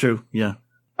 That's true. Yeah.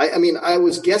 I mean, I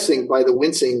was guessing by the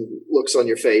wincing looks on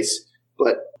your face,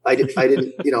 but I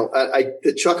didn't,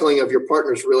 the chuckling of your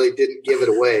partners really didn't give it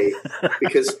away,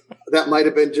 because that might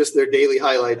have been just their daily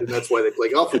highlight. And that's why they play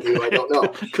golf with you. I don't know.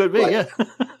 Could be. Yeah.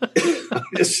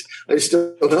 I just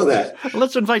don't know that.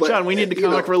 Let's invite John. We need the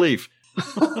comic relief.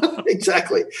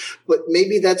 Exactly. But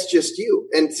maybe that's just you.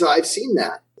 And so I've seen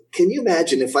that. Can you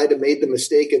imagine if I'd have made the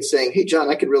mistake of saying, hey, John,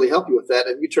 I could really help you with that.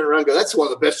 And you turn around and go, that's one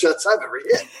of the best shots I've ever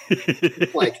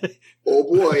hit. Like, oh,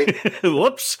 boy.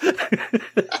 Whoops.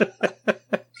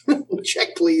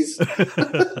 Check, please.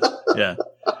 Yeah.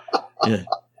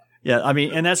 Yeah. I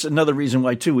mean, and that's another reason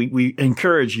why, too, we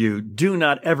encourage you, do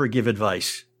not ever give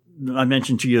advice. I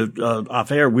mentioned to you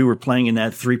off air, we were playing in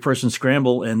that 3-person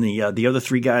scramble, and the other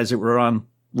 3 guys that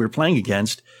we were playing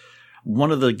against,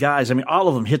 one of the guys, I mean, all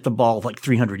of them hit the ball like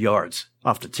 300 yards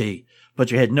off the tee,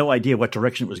 but you had no idea what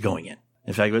direction it was going in.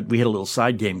 In fact, we had a little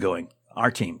side game going,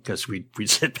 our team, because we'd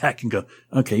sit back and go,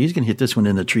 okay, he's going to hit this one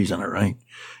in the trees on it, right?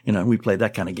 We played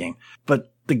that kind of game.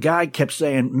 But the guy kept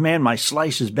saying, man, my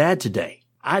slice is bad today.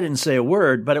 I didn't say a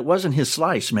word, but it wasn't his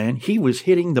slice, man. He was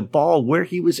hitting the ball where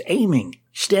he was aiming.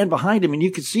 Stand behind him and you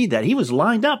could see that. He was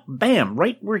lined up, bam,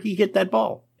 right where he hit that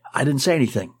ball. I didn't say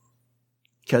anything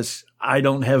because I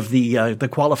don't have the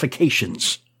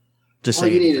qualifications to say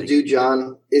anything. All you need to do,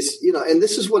 John, is, and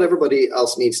this is what everybody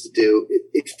else needs to do.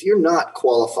 If you're not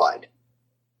qualified,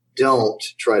 don't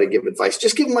try to give advice.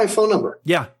 Just give them my phone number.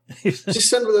 Yeah. Just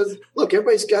send them look,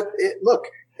 everybody's got it. Look,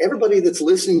 everybody that's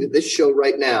listening to this show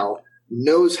right now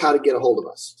knows how to get a hold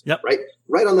of us. Yep.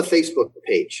 Right on the Facebook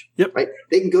page. Yep. Right.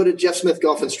 They can go to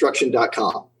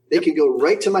jeffsmithgolfinstruction.com. They can go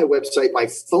right to my website. My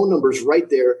phone number's right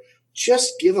there.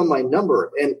 Just give them my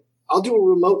number and I'll do a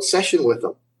remote session with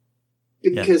them.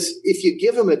 Because if you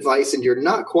give them advice and you're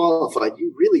not qualified,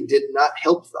 you really did not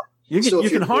help them. You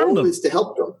can harm them. Your goal is to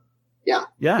help them. Yeah.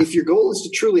 Yeah. If your goal is to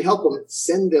truly help them,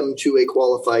 send them to a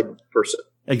qualified person.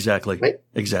 Exactly. Right?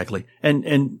 Exactly.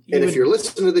 And if you're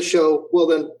listening to the show, well,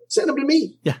 then send them to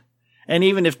me. Yeah. And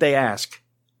even if they ask,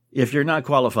 if you're not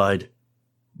qualified,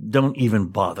 don't even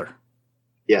bother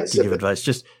to give advice.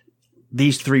 Just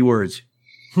these 3 words.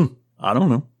 I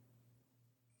don't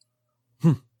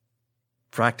know.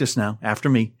 Practice now. After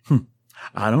me.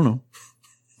 I don't know.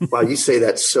 Wow, you say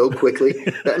that so quickly.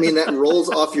 I mean, that rolls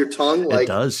off your tongue like it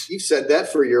does. You've said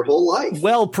that for your whole life.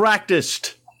 Well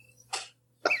practiced.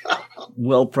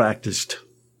 Well practiced.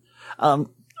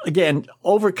 Again,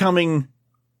 overcoming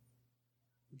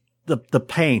the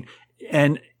pain.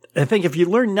 And I think if you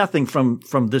learn nothing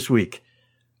from this week,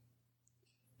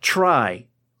 try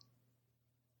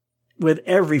with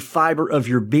every fiber of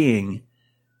your being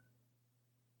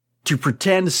to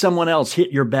pretend someone else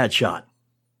hit your bad shot.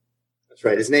 That's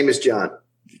right. His name is John.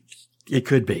 It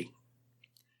could be.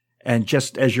 And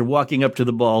just as you're walking up to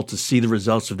the ball to see the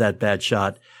results of that bad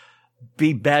shot,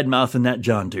 be bad-mouthing that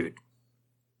John dude.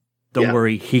 Don't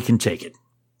worry, he can take it.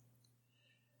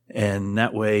 And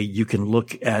that way you can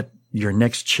look at your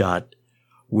next shot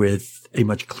with a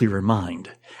much clearer mind.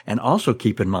 And also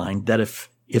keep in mind that if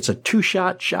it's a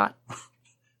 2-shot shot,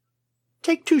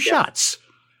 take 2 shots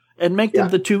and make them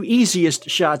the 2 easiest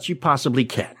shots you possibly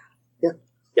can. Yeah.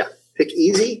 Pick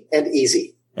easy and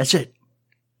easy. That's it.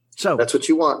 So that's what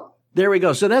you want. There we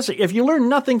go. So that's it. If you learn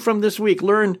nothing from this week,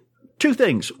 learn 2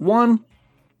 things. 1,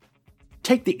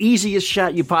 take the easiest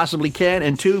shot you possibly can.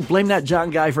 And 2, blame that John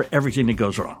guy for everything that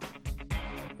goes wrong.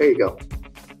 There you go.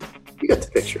 You got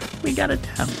the picture. We got it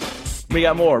down. We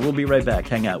got more. We'll be right back.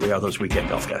 Hang out. We are those weekend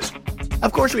golf guys.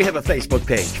 Of course, we have a Facebook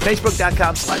page,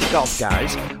 facebook.com/golf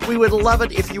guys. We would love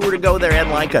it if you were to go there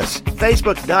and like us.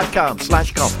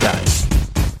 Facebook.com/golf guys.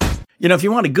 You know, if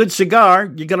you want a good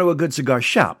cigar, you go to a good cigar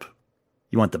shop.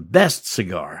 You want the best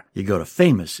cigar, you go to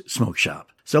Famous Smoke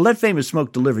Shop. So let Famous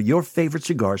Smoke deliver your favorite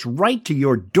cigars right to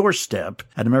your doorstep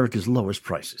at America's lowest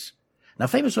prices. Now,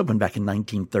 Famous opened back in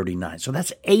 1939, so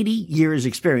that's 80 years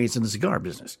experience in the cigar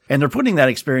business. And they're putting that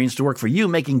experience to work for you,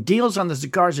 making deals on the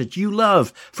cigars that you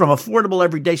love, from affordable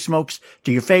everyday smokes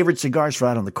to your favorite cigars for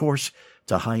out on the course,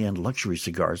 to high-end luxury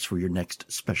cigars for your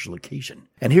next special occasion.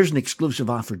 And here's an exclusive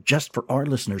offer just for our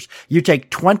listeners. You take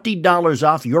 $20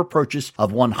 off your purchase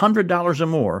of $100 or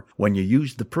more when you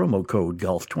use the promo code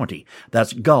GOLF20.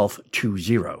 That's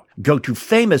GOLF20. Go to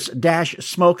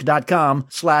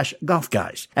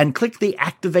famous-smoke.com/golfguys and click the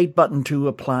activate button to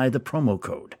apply the promo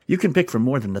code. You can pick from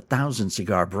more than 1,000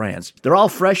 cigar brands. They're all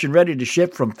fresh and ready to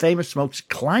ship from Famous Smoke's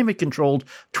climate-controlled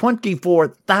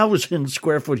 24,000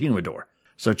 square foot humidor.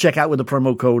 So check out with the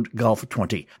promo code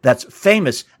GOLF20. That's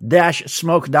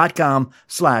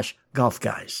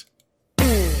famous-smoke.com/golfguys.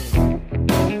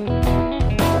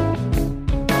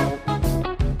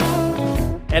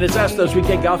 And it's us, those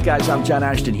weekend golf guys. I'm John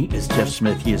Ashton. He is Jeff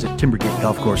Smith. He is at Timbergate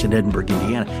Golf Course in Edinburgh,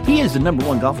 Indiana. He is the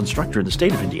 #1 golf instructor in the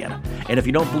state of Indiana. And if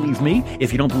you don't believe me,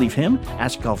 if you don't believe him,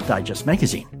 ask Golf Digest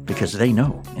magazine, because they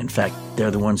know. In fact, they're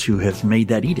the ones who have made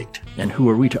that edict. And who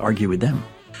are we to argue with them?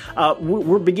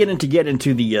 We're beginning to get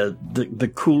into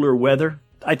the cooler weather.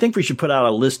 I think we should put out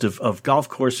a list of golf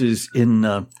courses in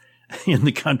the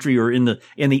country or in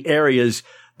the areas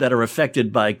that are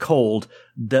affected by cold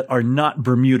that are not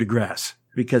Bermuda grass,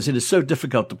 because it is so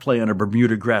difficult to play on a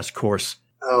Bermuda grass course.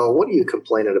 Oh, what are you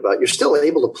complaining about? You're still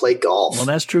able to play golf. Well,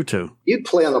 that's true too. You'd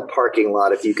play on the parking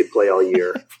lot if you could play all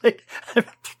year.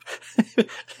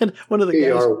 And one of the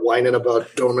you guys are whining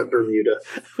about dormant Bermuda.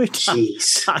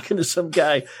 Jeez. Talking to some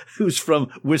guy who's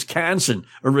from Wisconsin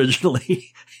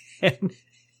originally, and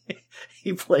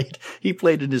he played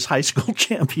in his high school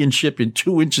championship in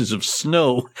 2 inches of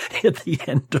snow at the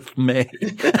end of May.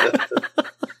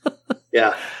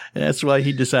 Yeah. And that's why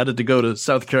he decided to go to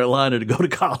South Carolina to go to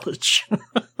college.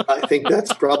 I think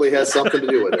that's probably has something to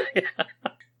do with it. Yeah.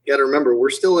 Got to remember,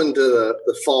 we're still into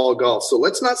the fall golf, so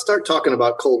let's not start talking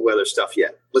about cold weather stuff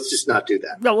yet. Let's just not do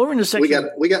that. No, we're in the section.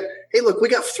 We got. Hey, look, we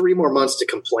got 3 more months to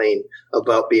complain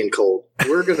about being cold.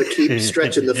 We're going to keep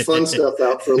stretching the fun stuff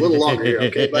out for a little longer here,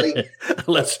 okay, buddy?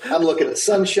 I'm looking at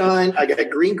sunshine. I got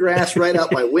green grass right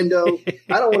out my window.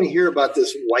 I don't want to hear about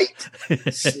this white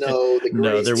snow, the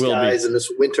gray skies, and this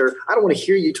winter. I don't want to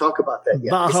hear you talk about that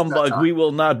yet. Bah humbug! We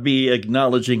will not be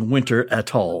acknowledging winter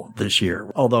at all this year.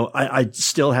 Although I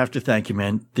still have to thank you,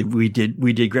 man. We did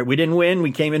great. We didn't win.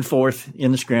 We came in 4th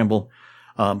in the scramble.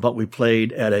 But we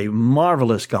played at a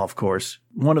marvelous golf course,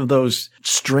 one of those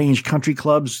strange country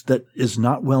clubs that is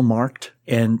not well marked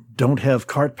and don't have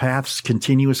cart paths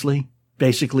continuously.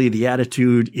 Basically, the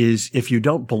attitude is, if you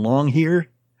don't belong here,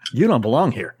 you don't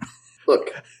belong here. Look,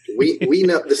 we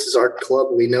know this is our club.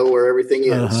 We know where everything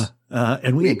is.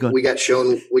 And we got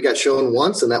shown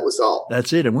once, and that was all.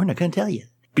 That's it. And we're not going to tell you.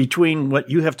 Between what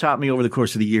you have taught me over the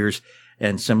course of the years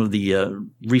and some of the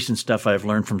recent stuff I've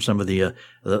learned from some of the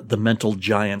mental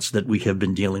giants that we have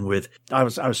been dealing with. I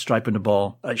was striping the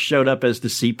ball. I showed up as the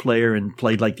C player and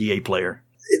played like the A player.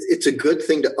 It's a good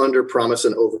thing to under promise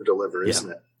and over deliver,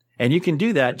 isn't it? And you can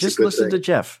do that. Just listen to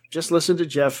Jeff. Just listen to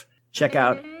Jeff. Check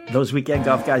out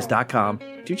thoseweekendgolfguys.com.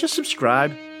 Do just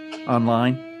subscribe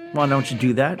online. Why don't you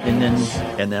do that? And then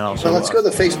also. Well, let's go to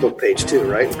the Facebook page too,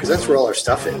 right? Because that's where all our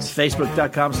stuff is.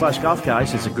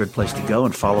 Facebook.com/golfguys is a good place to go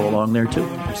and follow along there too.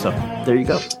 So there you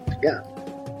go. Yeah.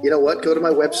 You know what? Go to my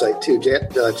website too,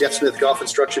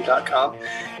 JeffSmithGolfInstruction.com,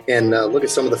 and look at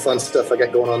some of the fun stuff I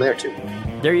got going on there too.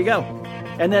 There you go.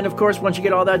 And then, of course, once you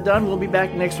get all that done, we'll be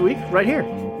back next week right here.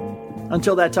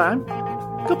 Until that time,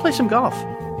 go play some golf.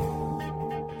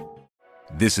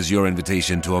 This is your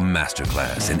invitation to a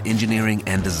masterclass in engineering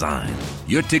and design.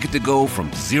 Your ticket to go from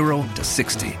 0 to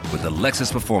 60 with the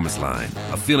Lexus Performance Line.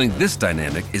 A feeling this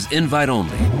dynamic is invite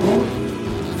only.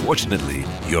 Fortunately,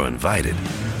 you're invited.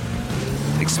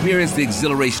 Experience the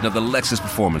exhilaration of the Lexus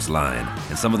Performance Line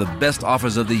and some of the best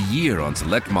offers of the year on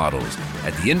select models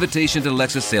at the Invitation to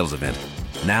Lexus sales event,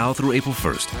 now through April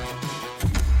 1st.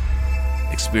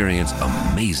 Experience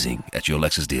amazing at your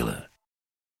Lexus dealer.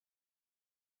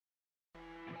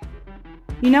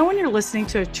 You know when you're listening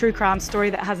to a true crime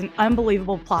story that has an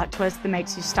unbelievable plot twist that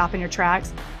makes you stop in your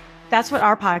tracks? That's what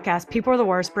our podcast, People Are the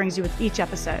Worst, brings you with each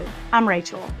episode. I'm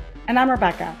Rachel. And I'm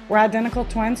Rebecca. We're identical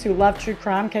twins who love true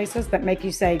crime cases that make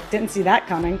you say, didn't see that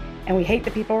coming, and we hate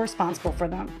the people responsible for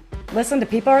them. Listen to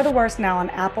People Are the Worst now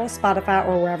on Apple, Spotify,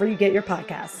 or wherever you get your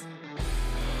podcasts.